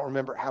have I don't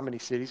remember how many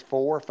cities,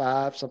 four or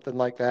five, something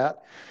like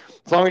that.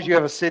 As long as you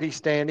have a city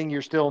standing,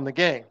 you're still in the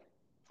game.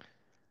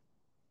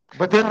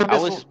 But then the I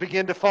missiles was.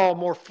 begin to fall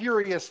more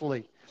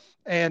furiously,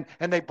 and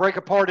they break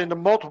apart into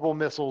multiple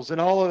missiles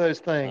and all of those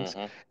things.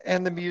 Mhm.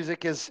 And the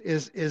music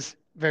is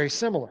very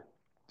similar.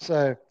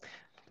 So,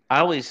 I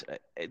always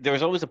there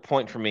was always a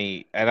point for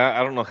me, and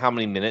I don't know how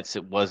many minutes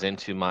it was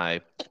into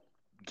my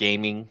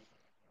gaming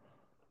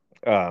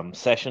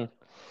session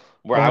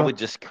where I uh-huh. would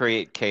just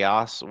create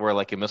chaos, where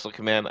like a missile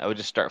command, I would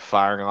just start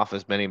firing off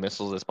as many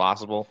missiles as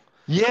possible.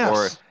 Or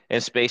Yes. in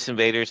Space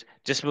Invaders,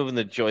 just moving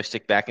the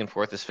joystick back and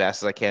forth as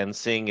fast as I can,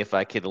 seeing if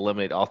I could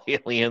eliminate all the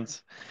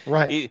aliens.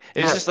 Right. It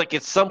was just Yes. like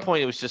at some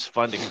point it was just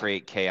fun to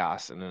create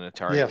chaos in an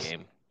Atari Yes.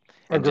 game,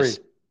 and Agreed.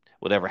 just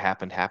whatever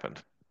happened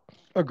happened.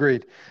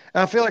 Agreed.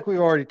 And I feel like we've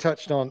already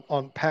touched on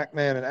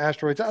Pac-Man and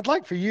asteroids. I'd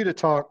like for you to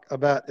talk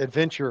about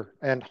adventure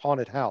and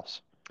haunted house.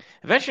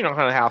 Adventure and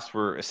Haunted House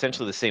were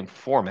essentially the same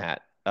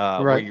format,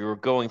 where Right. you were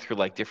going through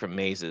like different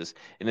mazes.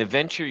 In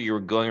Adventure, you were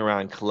going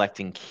around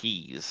collecting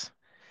keys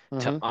to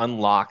Mm-hmm.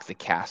 unlock the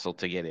castle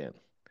to get in.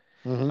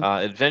 Mm-hmm.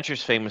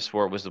 Adventure's famous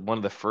for it was one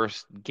of the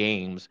first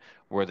games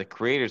where the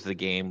creators of the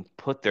game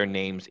put their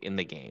names in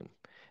the game,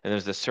 and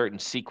there's a certain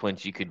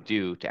sequence you could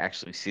do to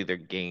actually see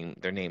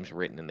their names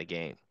written in the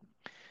game.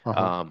 Uh-huh.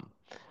 Um,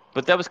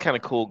 but that was kind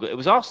of cool. It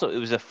was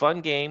a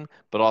fun game,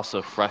 but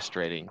also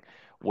frustrating,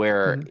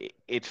 where Mm-hmm.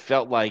 it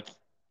felt like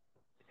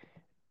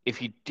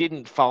if you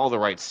didn't follow the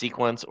right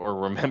sequence or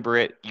remember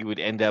it, you would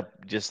end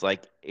up just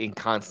like in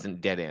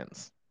constant dead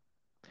ends.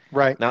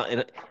 Right. Now,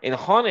 in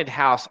Haunted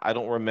House, I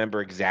don't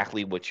remember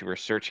exactly what you were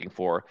searching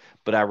for,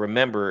 but I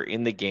remember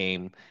in the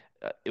game,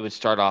 it would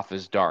start off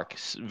as dark,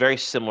 very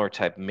similar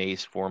type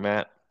maze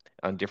format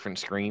on different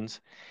screens,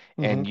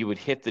 Mm-hmm. and you would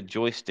hit the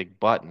joystick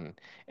button,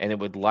 and it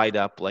would light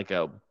up like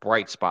a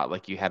bright spot,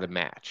 like you had a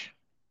match,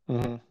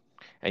 Mm-hmm.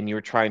 and you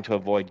were trying to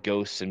avoid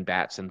ghosts and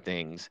bats and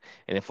things.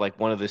 And if like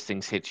one of those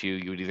things hit you,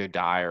 you would either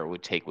die or it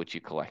would take what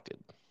you collected.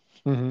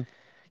 Mm-hmm.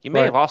 You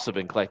may Right. have also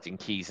been collecting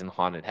keys in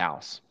Haunted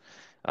House.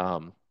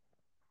 Um,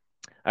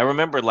 I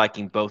remember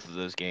liking both of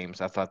those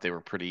games. I thought they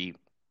were pretty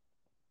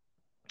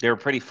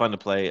fun to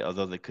play,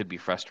 although they could be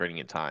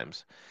frustrating at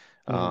times.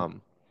 Mm-hmm.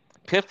 Um,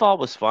 Pitfall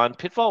was fun.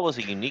 Pitfall was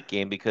a unique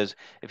game because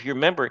if you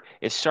remember,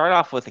 it started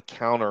off with a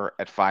counter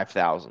at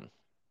 5,000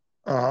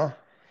 Uh-huh.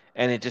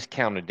 and it just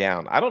counted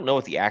down. I don't know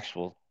what the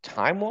actual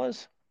time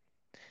was.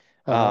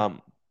 Uh-huh.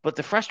 But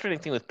the frustrating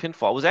thing with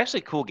Pinfall was actually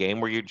a cool game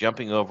where you're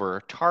jumping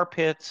over tar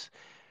pits,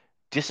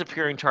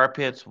 disappearing tar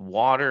pits,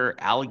 water,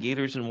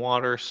 alligators in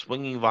water,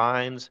 swinging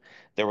vines.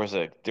 There was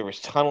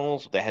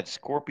tunnels that had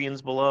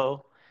scorpions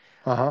below.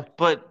 Uh-huh.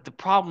 But the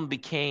problem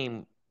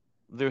became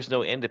there's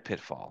no end to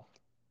Pitfall.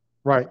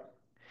 Right.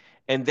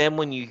 And then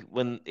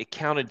when it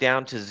counted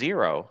down to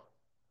zero,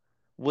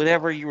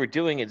 whatever you were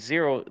doing at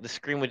zero, the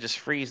screen would just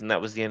freeze and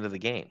that was the end of the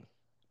game.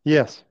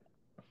 Yes.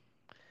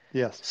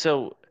 Yes.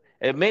 So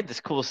it made this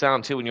cool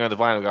sound too when you're on the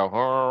vine. It would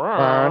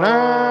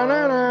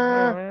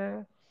Ba-na-na-na.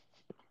 go.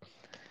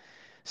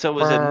 So it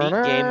was a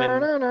neat game,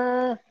 and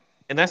Ba-na-na-na.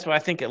 and that's why I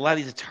think a lot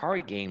of these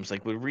Atari games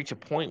like would reach a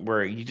point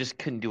where you just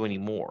couldn't do any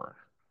more,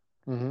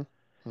 Mm-hmm.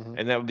 Mm-hmm.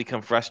 and that would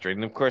become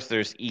frustrating. And of course,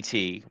 there's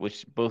E.T.,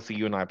 which both of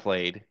you and I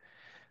played,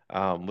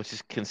 which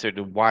is considered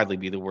to widely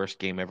be the worst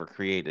game ever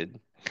created.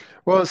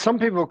 Well, some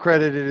people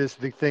credit it as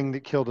the thing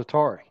that killed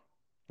Atari.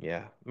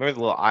 Yeah, remember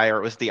the little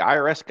IR? Was the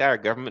IRS guy or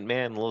government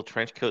man, the little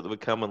trench coat that would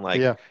come and like,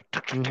 Yeah.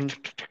 Mm-hmm.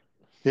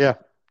 Yeah.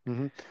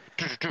 Mm-hmm.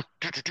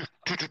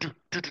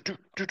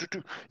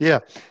 Yeah.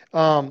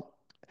 Um,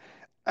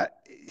 I-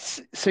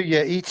 so yeah,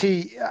 ET.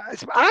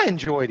 I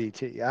enjoyed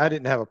ET. I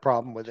didn't have a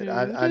problem with it.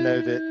 I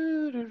know that.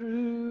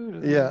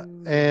 Yeah,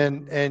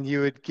 and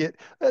you would get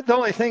the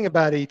only thing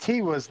about ET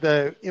was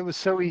though it was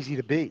so easy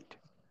to beat.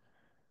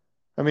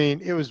 I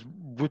mean, it was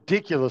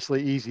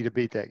ridiculously easy to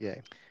beat that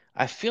game.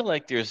 I feel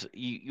like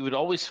you would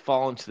always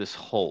fall into this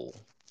hole.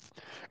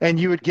 And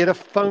you would get a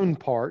phone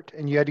part,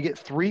 and you had to get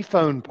three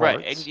phone Right,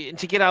 and, parts. and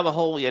to get out of the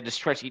hole, you had to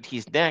stretch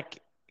ET's neck,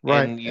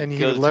 Right. and And you'd he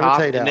go would to the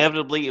top. levitate out.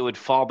 Inevitably, it would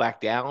fall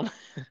back down.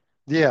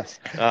 Yes.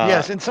 Uh,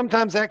 Yes. And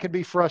sometimes that could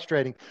be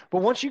frustrating.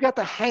 But once you got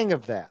the hang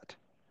of that,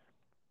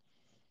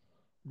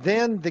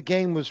 then the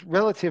game was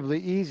relatively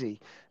easy.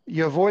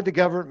 You avoid the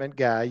government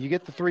guy, you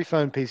get the three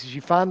phone pieces,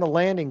 you find the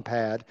landing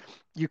pad,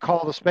 you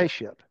call the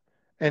spaceship,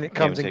 and it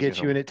yeah, it would comes and take you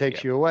gets you home. and it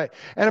Yeah, takes you away.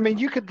 And I mean,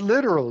 you could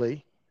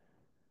literally,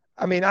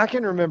 I mean, I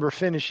can remember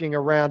finishing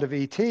a round of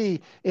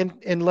ET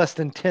in less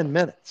than 10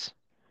 minutes.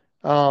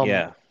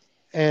 Um, yeah.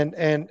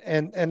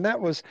 and that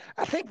was,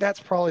 I think that's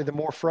probably the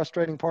more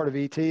frustrating part of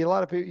ET. A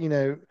lot of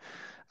people,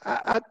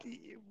 I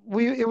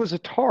we it was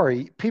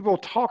Atari. People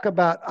talk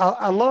about.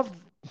 I love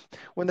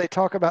when they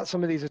talk about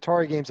some of these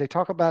Atari games. They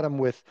talk about them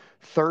with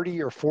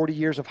 30 or 40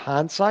 years of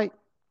hindsight.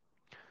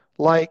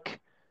 Like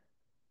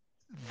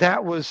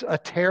that was a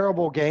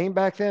terrible game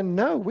back then.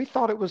 No, we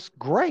thought it was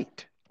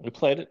great. We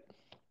played it.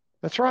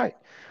 That's right.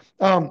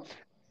 Um,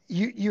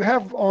 you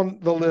have on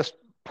the list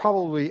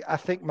probably I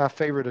think my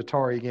favorite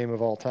Atari game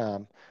of all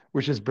time,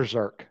 which is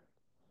Berserk.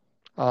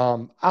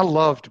 I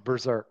loved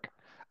Berserk,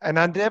 and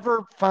I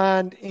never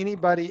find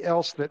anybody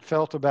else that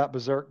felt about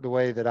Berserk the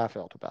way that I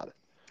felt about it.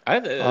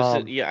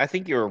 Um, Yeah, I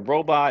think you're a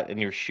robot and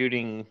you're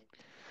shooting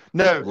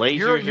no,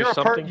 lasers or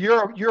something.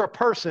 you're a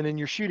person and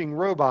you're shooting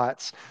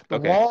robots. The Okay.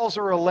 walls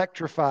are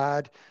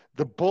electrified.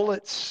 The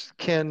bullets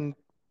can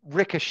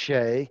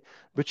ricochet,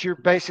 but you're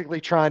basically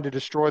trying to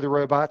destroy the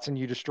robots, and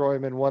you destroy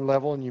them in one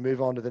level, and you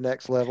move on to the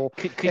next level.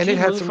 Could And you it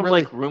had move some from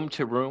really like room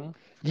to room?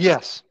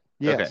 yes,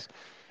 Okay. yes.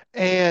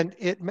 And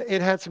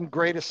it had some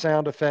greatest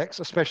sound effects,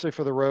 especially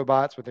for the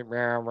robots with the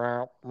meow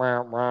meow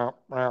meow meow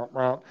meow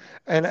meow.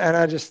 And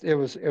I just it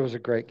was a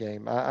great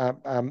game. I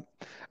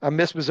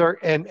miss Berserk.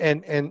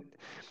 And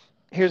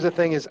here's the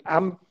thing is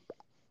I'm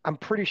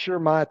pretty sure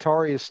my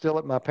Atari is still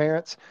at my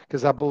parents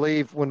because I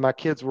believe when my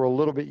kids were a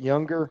little bit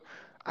younger,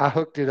 I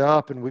hooked it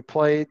up and we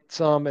played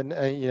some and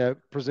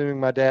presuming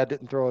my dad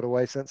didn't throw it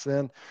away since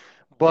then.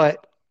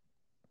 But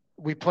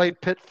we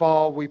played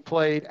Pitfall, we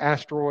played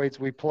Asteroids,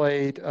 we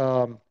played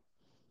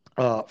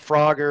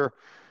Frogger,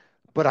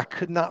 but I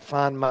could not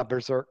find my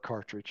Berserk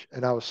cartridge,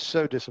 and I was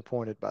so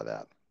disappointed by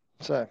that.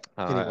 So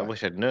I anyway,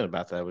 wish I'd known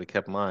about that. I would have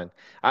kept mine.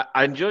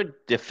 I enjoyed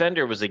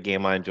Defender was a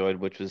game I enjoyed,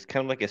 which was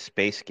kind of like a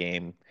space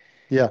game,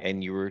 yeah,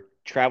 and you were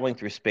traveling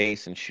through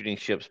space and shooting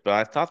ships. But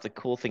I thought the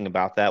cool thing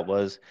about that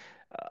was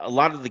a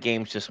lot of the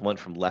games just went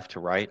from left to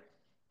right,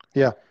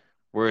 yeah,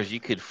 whereas you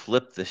could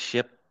flip the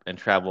ship and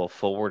travel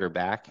forward or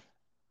back.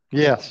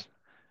 yes,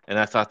 And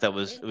I thought that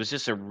was it was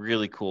just a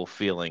really cool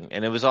feeling.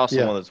 And it was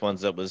also yeah, one of those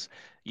ones that was,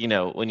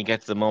 when you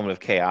get to the moment of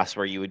chaos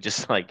where you would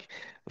just like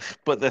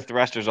put the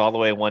thrusters all the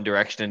way in one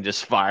direction and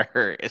just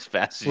fire as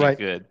fast as you right,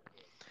 could.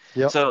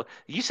 yep. So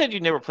you said you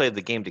never played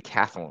the game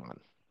Decathlon.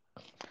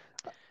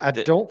 I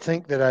The, don't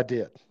think that I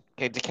did.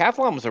 okay,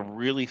 Decathlon was a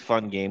really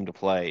fun game to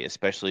play,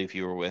 especially if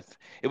you were with.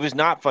 It was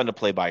not fun to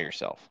play by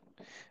yourself,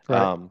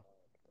 Right. um,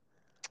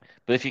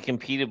 but if you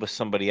competed with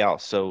somebody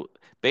else. So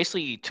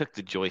basically, you took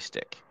the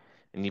joystick,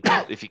 and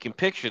if you can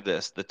picture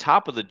this, the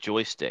top of the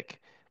joystick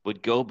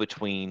would go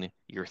between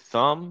your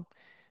thumb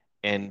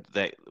and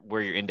that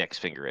where your index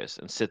finger is,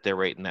 and sit there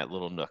right in that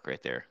little nook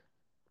right there.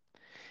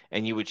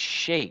 And you would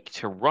shake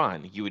to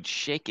run. You would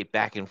shake it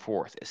back and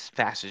forth as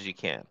fast as you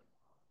can.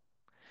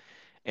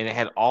 And it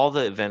had all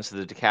the events of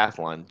the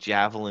decathlon: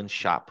 javelin,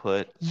 shot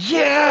put,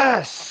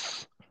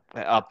 Yes,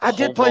 a I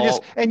pole did play this,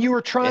 vault. and you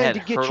were It trying had to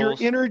get your hurdles.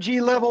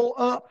 energy level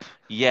up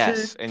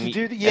to Yes, to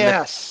do the and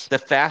yes, the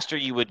faster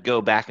you would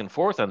go back and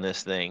forth on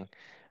this thing,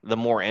 the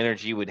more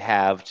energy you would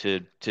have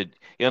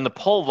in the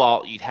pole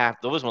vault you'd have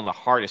that was one of the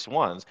hardest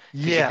ones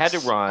because you had to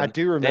yes. I run,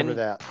 do remember then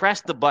that.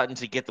 press the button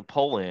to get the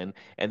pole in,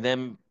 and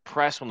then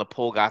press when the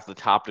pole got to the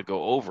top to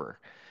go over.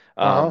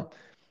 Uh huh. Um,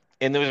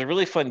 and there was a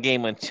really fun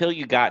game until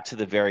you got to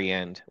the very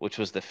end, which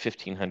was the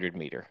 1500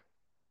 meter,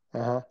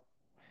 Uh huh.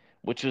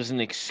 which was an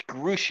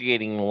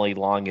excruciatingly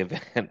long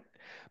event.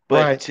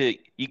 But Right.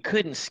 you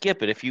couldn't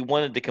skip it if you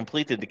wanted to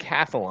complete the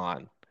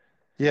decathlon.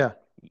 Yeah.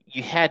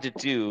 You had to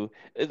do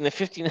in the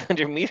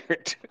 1500 meter.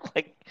 It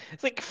took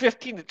it's like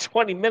 15 to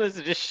 20 minutes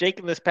of just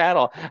shaking this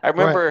paddle. I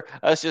Right. remember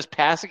us just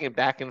passing it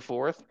back and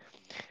forth,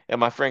 and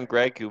my friend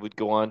Greg, who would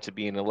go on to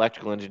be an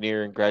electrical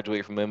engineer and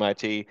graduate from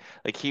MIT,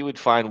 like he would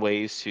find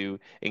ways to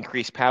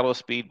increase paddle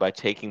speed by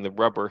taking the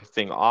rubber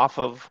thing off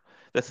of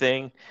the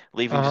thing,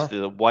 leaving Uh just huh.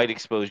 the white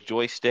exposed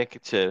joystick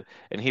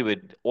and he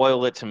would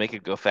oil it to make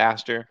it go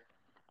faster.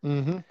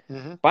 Mm-hmm.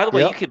 Mm-hmm. By the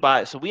way, you Yep. could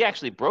buy, so we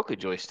actually broke a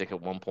joystick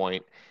at one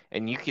point,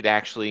 and you could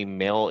actually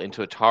mail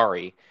into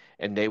Atari,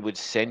 and they would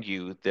send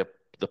you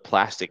the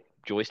plastic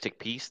joystick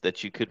piece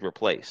that you could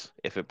replace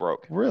if it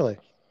broke. Really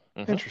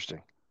hmm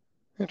interesting.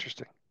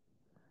 Interesting.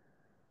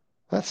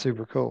 That's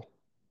super cool.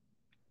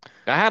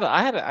 I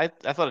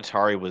thought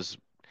Atari was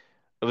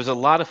it was a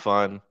lot of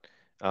fun.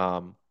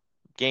 Um,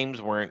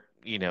 Games weren't,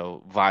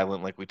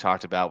 violent like we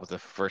talked about with the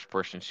first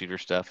person shooter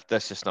stuff.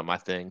 That's just not my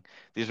thing.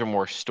 These are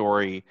more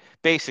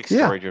basic Yeah.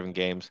 story driven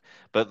games.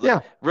 But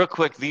Yeah. real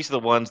quick, these are the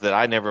ones that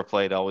I never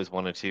played, always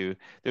wanted to.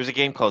 There's a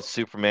game called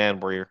Superman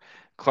where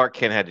Clark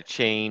Kent had to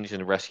change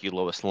and rescue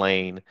Lois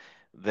Lane.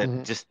 that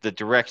Hmm. just the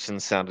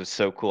directions sounded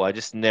so cool. I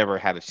just never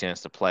had a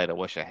chance to play it. I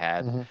wish I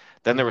had. Hmm.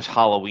 Then there Hmm. was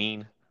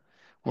Halloween,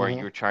 where Hmm.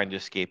 you were trying to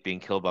escape being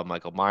killed by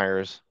Michael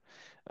Myers,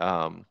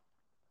 um,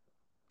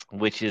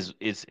 which is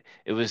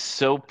it was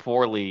so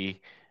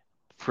poorly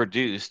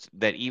produced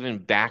that even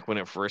back when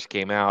it first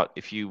came out,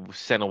 if you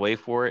sent away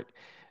for it,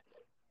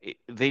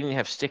 they didn't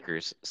have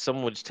stickers.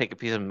 Someone would just take a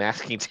piece of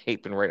masking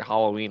tape and write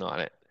Halloween on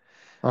it.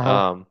 Uh-huh.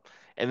 Um,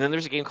 and then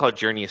there's a game called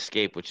Journey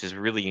Escape, which is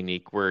really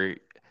unique, where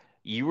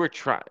you were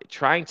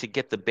trying to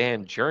get the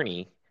band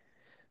Journey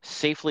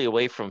safely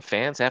away from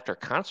fans after a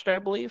concert, I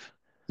believe,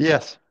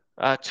 Yes.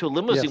 to a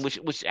limousine, Yes.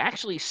 which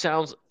actually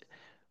sounds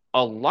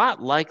a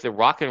lot like the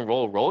Rock and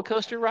Roll roller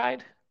coaster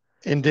ride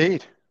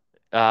Indeed.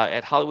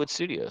 at Hollywood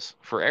Studios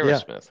for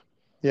Yeah. Aerosmith.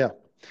 Yeah.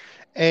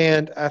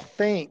 And I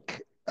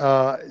think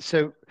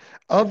so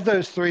of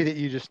those three that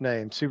you just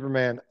named,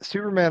 Superman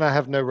I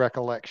have no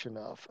recollection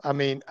of. I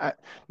mean, I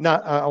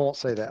won't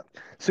say that.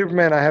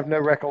 Superman I have no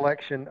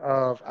recollection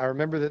of. I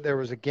remember that there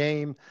was a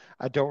game.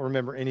 I don't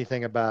remember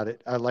anything about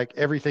it. I like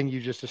everything you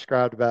just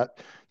described about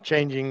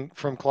changing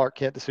from Clark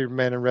Kent to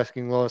Superman and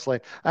rescuing Lois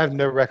Lane. I have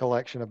no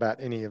recollection about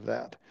any of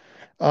that.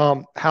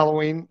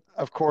 Halloween,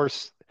 of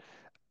course,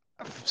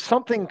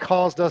 something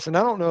caused us, and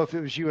I don't know if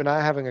it was you and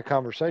I having a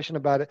conversation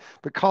about it,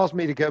 but caused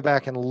me to go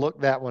back and look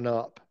that one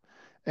up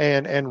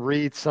and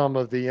read some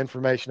of the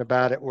information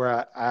about it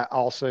where I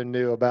also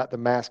knew about the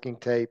masking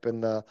tape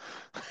and the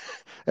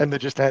and the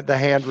just the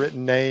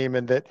handwritten name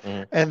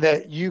Mhm. and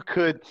that you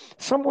could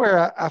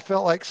somewhere I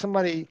felt like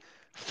somebody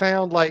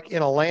found like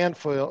in a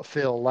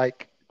landfill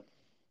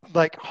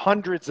like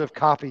hundreds of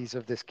copies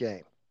of this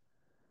game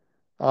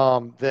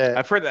that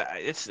I've heard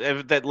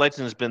that that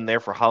legend has been there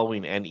for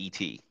Halloween and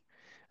ET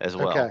as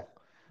okay. well.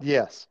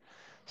 Yes.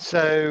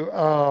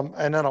 So,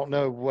 and I don't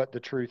know what the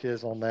truth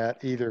is on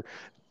that either.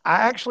 I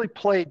actually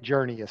played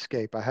Journey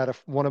Escape. I had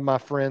one of my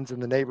friends in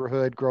the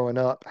neighborhood growing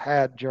up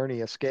had Journey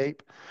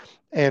Escape,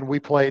 and we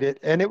played it,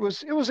 and it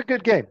was a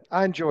good game.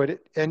 I enjoyed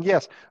it, and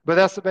yes, but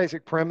that's the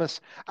basic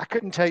premise. I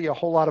couldn't tell you a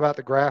whole lot about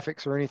the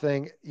graphics or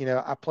anything.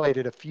 I played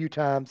it a few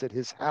times at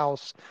his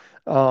house,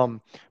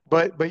 um,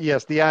 but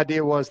yes, the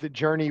idea was that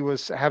Journey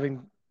was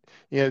having,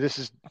 this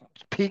is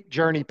peak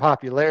Journey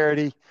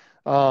popularity.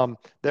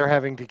 They're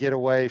having to get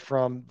away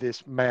from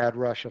this mad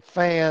rush of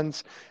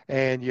fans,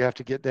 and you have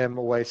to get them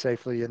away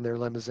safely in their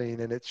limousine,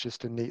 and it's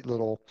just a neat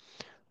little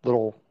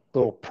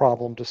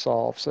problem to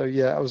solve. So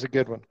yeah, that was a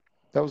good one.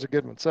 That was a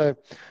good one. So,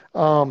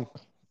 um,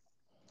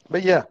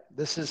 but yeah,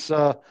 this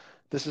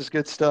is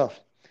good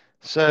stuff.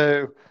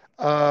 So,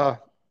 uh,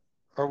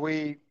 are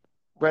we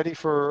ready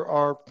for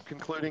our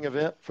concluding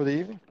event for the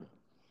evening?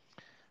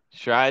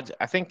 Sure, I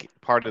think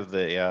part of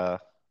the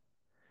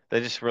they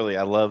just really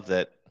I love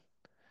that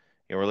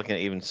we're looking at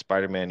even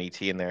Spider-Man,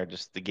 ET in there.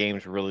 Just the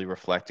game's really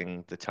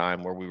reflecting the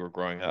time where we were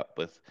growing up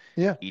with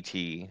Yeah.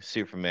 ET,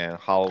 Superman,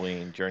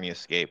 Halloween, Journey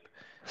Escape.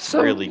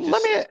 So Really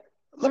just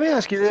let me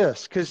ask you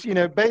this, because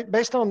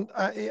based on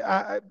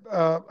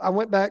I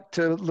went back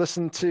to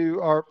listen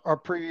to our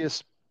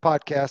previous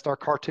podcast, our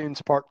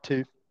cartoons part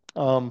two,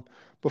 um,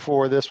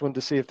 before this one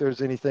to see if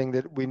there's anything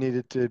that we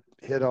needed to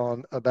hit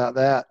on about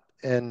that.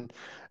 And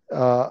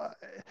uh,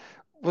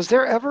 was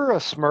there ever a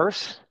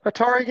Smurfs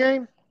Atari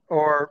game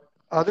or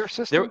other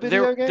there system there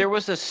video game? there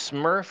was a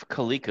Smurf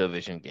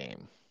ColecoVision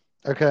game,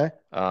 Okay.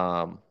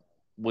 um,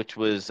 which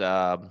was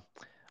I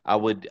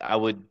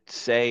would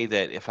say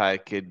that if I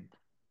could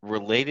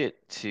relate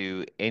it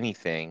to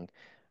anything,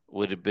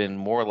 would have been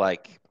more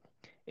like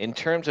in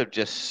terms of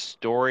just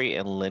story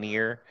and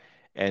linear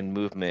and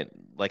movement,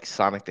 like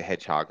Sonic the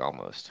Hedgehog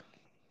almost.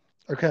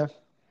 Okay.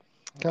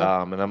 Okay.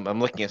 And I'm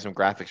looking at some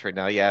graphics right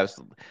now. Yeah, I was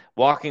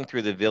walking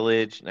through the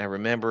village, and I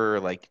remember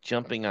like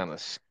jumping on a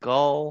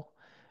skull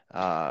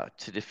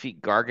to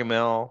defeat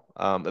Gargamel.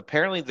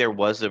 Apparently, there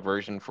was a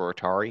version for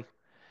Atari.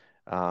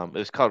 It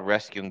was called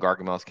Rescuing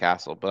Gargamel's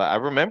Castle, but I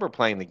remember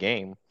playing the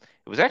game.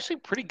 It was actually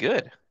pretty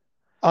good.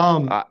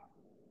 Um, Uh,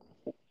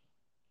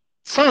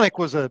 Sonic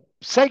was a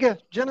Sega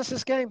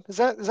Genesis game. Is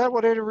that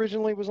what it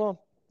originally was on?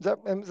 Is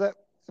that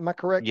am I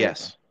correct there?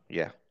 yes,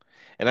 yeah,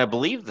 and I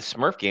believe the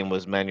Smurf game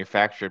was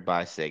manufactured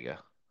by Sega,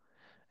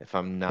 if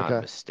I'm not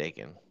Okay.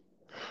 mistaken.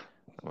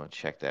 I'm gonna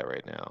check that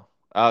right now.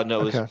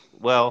 No, it was Okay.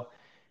 well.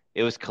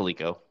 It was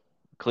Coleco.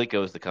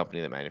 Coleco is the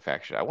company that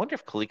manufactured it. I wonder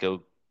if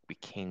Coleco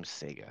became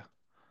Sega.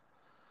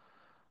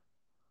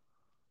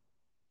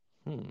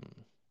 Hmm.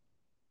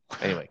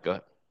 Anyway, go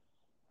ahead.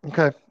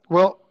 Okay.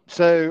 Well,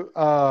 so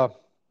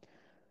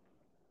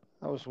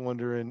I was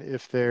wondering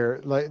if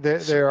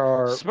S- there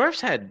are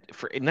Smurfs had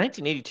for in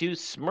 1982.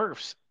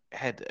 Smurfs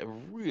had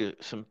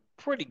some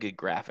pretty good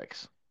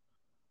graphics.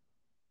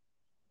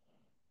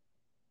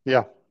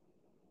 yeah.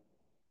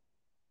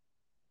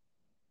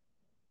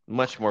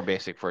 Much more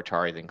basic for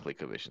Atari than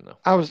ColecoVision, though.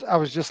 I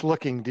was just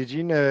looking. Did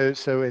you know?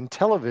 So in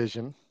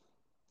television,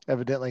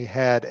 evidently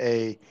had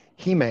a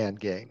He-Man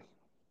game.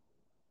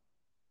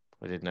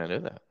 I did not know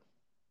that.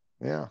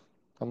 Yeah.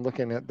 I'm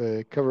looking at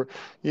the cover.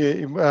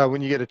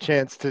 When you get a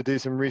chance to do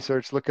some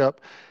research, look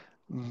up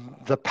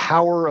the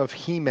Power of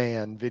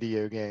He-Man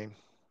video game.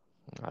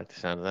 I like the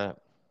sound of that.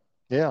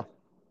 Yeah.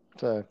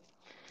 So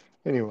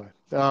anyway,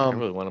 I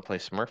really want to play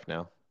Smurf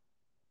now.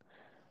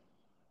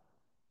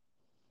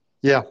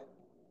 yeah.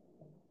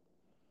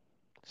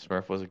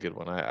 Smurf was a good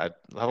one. I had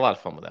a lot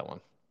of fun with that one.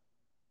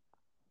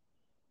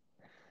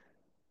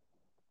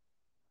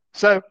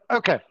 So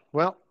okay.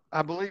 Well,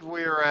 I believe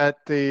we are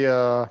at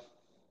the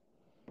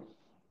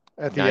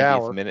 90th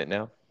hour. minute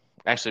now.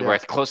 Actually, we're Yeah.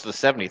 at close to the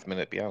 70th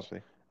minute, to be honest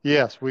with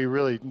Yes, we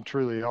really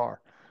truly are.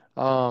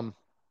 Um,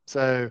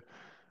 so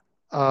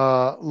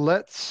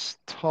let's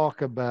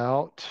talk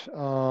about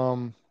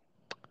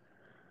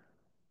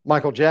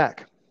Michael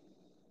Jack.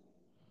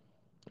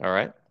 you. All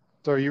right.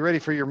 So are you ready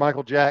for your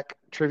Michael Jack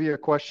trivia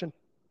question?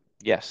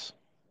 Yes.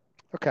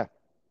 Okay.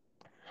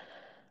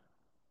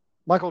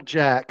 Michael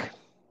Jack,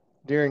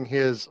 during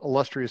his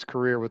illustrious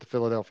career with the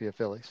Philadelphia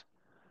Phillies,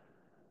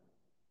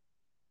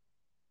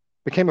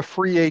 became a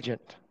free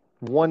agent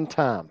one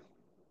time.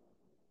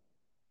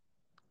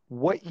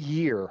 What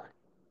year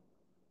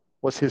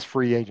was his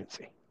free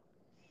agency?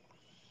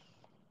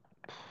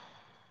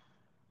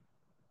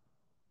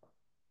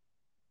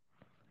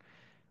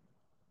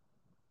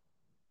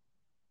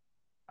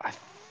 I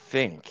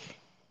think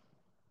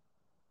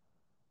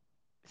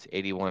it's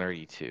 81 or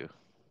 82.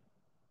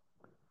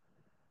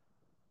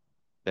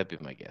 That'd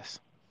be my guess.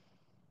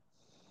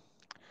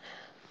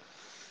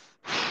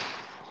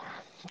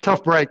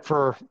 Tough break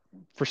for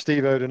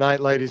Steve-O tonight,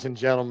 ladies and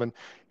gentlemen.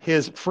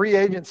 His free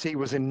agency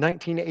was in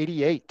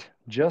 1988,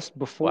 just Wow.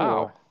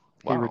 before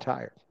he Wow.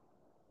 retired.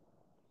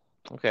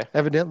 Okay.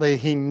 Evidently,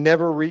 he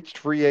never reached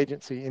free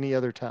agency any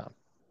other time.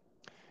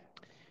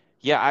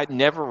 Yeah, I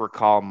never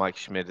recall Mike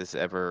Schmidt as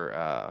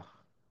ever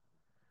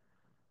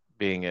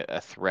being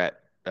a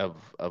threat of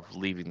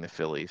leaving the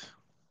Phillies.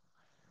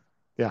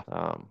 Yeah,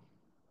 Um,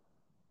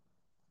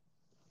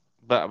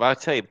 but I'll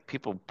tell you,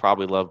 people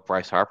probably love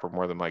Bryce Harper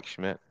more than Mike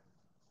Schmidt.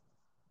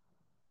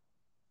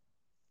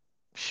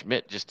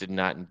 Schmidt just did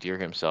not endear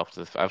himself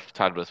to the. I've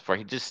talked about this before.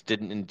 He just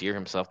didn't endear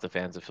himself to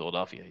fans of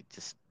Philadelphia. He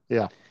just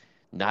yeah,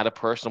 not a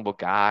personable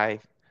guy.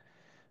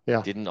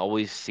 yeah, Didn't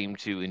always seem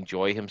to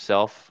enjoy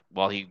himself.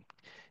 While he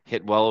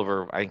hit well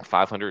over, I think,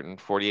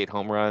 548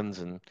 home runs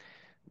and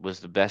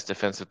was the best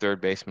defensive third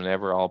baseman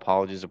ever. All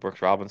apologies to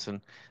Brooks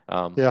Robinson.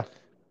 Um, yeah,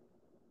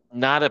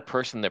 Not a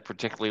person that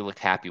particularly looked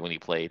happy when he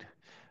played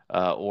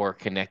or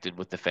connected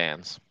with the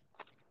fans.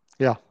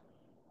 yeah.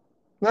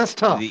 That's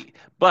tough. The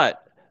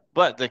but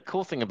but the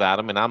cool thing about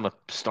him, and I'm a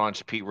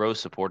staunch Pete Rose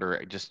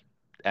supporter, just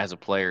as a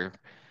player.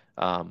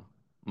 Um,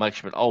 Mike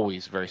Schmidt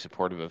always very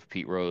supportive of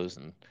Pete Rose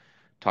and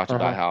talked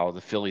about Uh-huh. how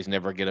the Phillies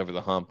never get over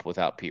the hump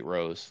without Pete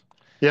Rose.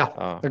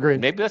 Yeah,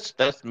 agreed. Maybe that's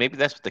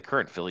what the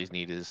current Phillies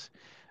need is,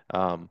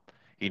 um,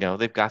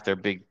 they've got their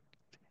big.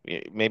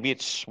 Maybe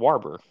it's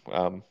Schwarber,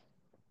 because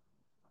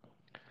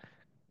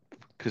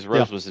Yeah,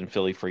 Rose was in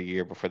Philly for a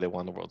year before they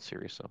won the World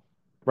Series. So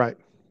right.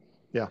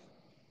 Yeah,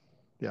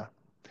 yeah.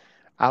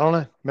 I don't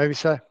know. Maybe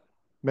so.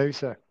 Maybe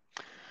so.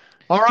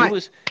 All who right.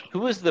 was who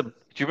was the? Do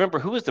you remember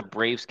who was the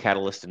Braves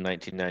catalyst in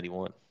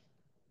 1991?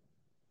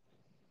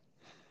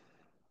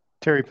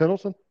 Terry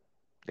Pendleton.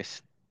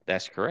 Yes,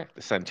 that's correct.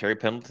 The son Terry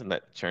Pendleton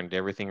that turned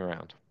everything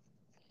around.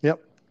 Yep,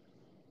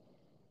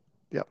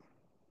 yep.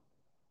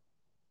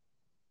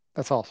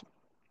 That's awesome.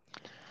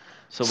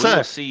 So we will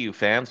So, see you,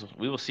 fans.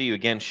 We will see you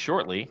again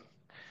shortly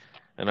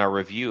in our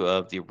review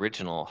of the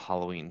original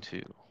Halloween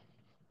 2.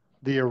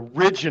 the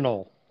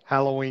original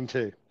Halloween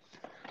 2.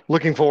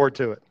 Looking forward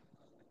to it.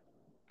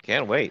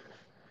 Can't wait.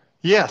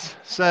 Yes.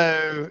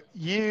 So,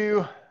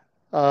 you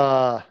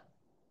uh,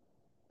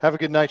 have a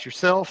good night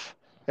yourself.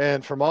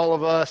 And from all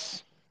of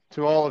us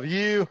to all of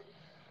you,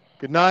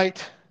 good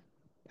night.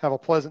 Have a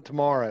pleasant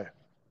tomorrow.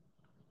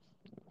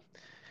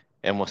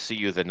 And we'll see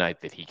you the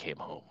night that he came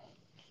home.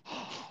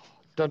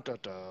 Dun, dun,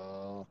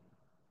 dun.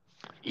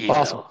 Evil.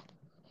 Awesome. All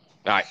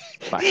right.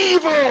 Bye.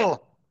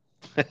 Evil.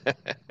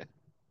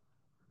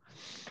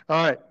 All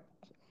right.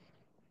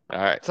 All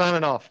right.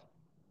 Signing off.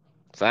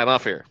 Sign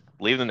off here.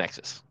 Leave the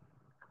Nexus.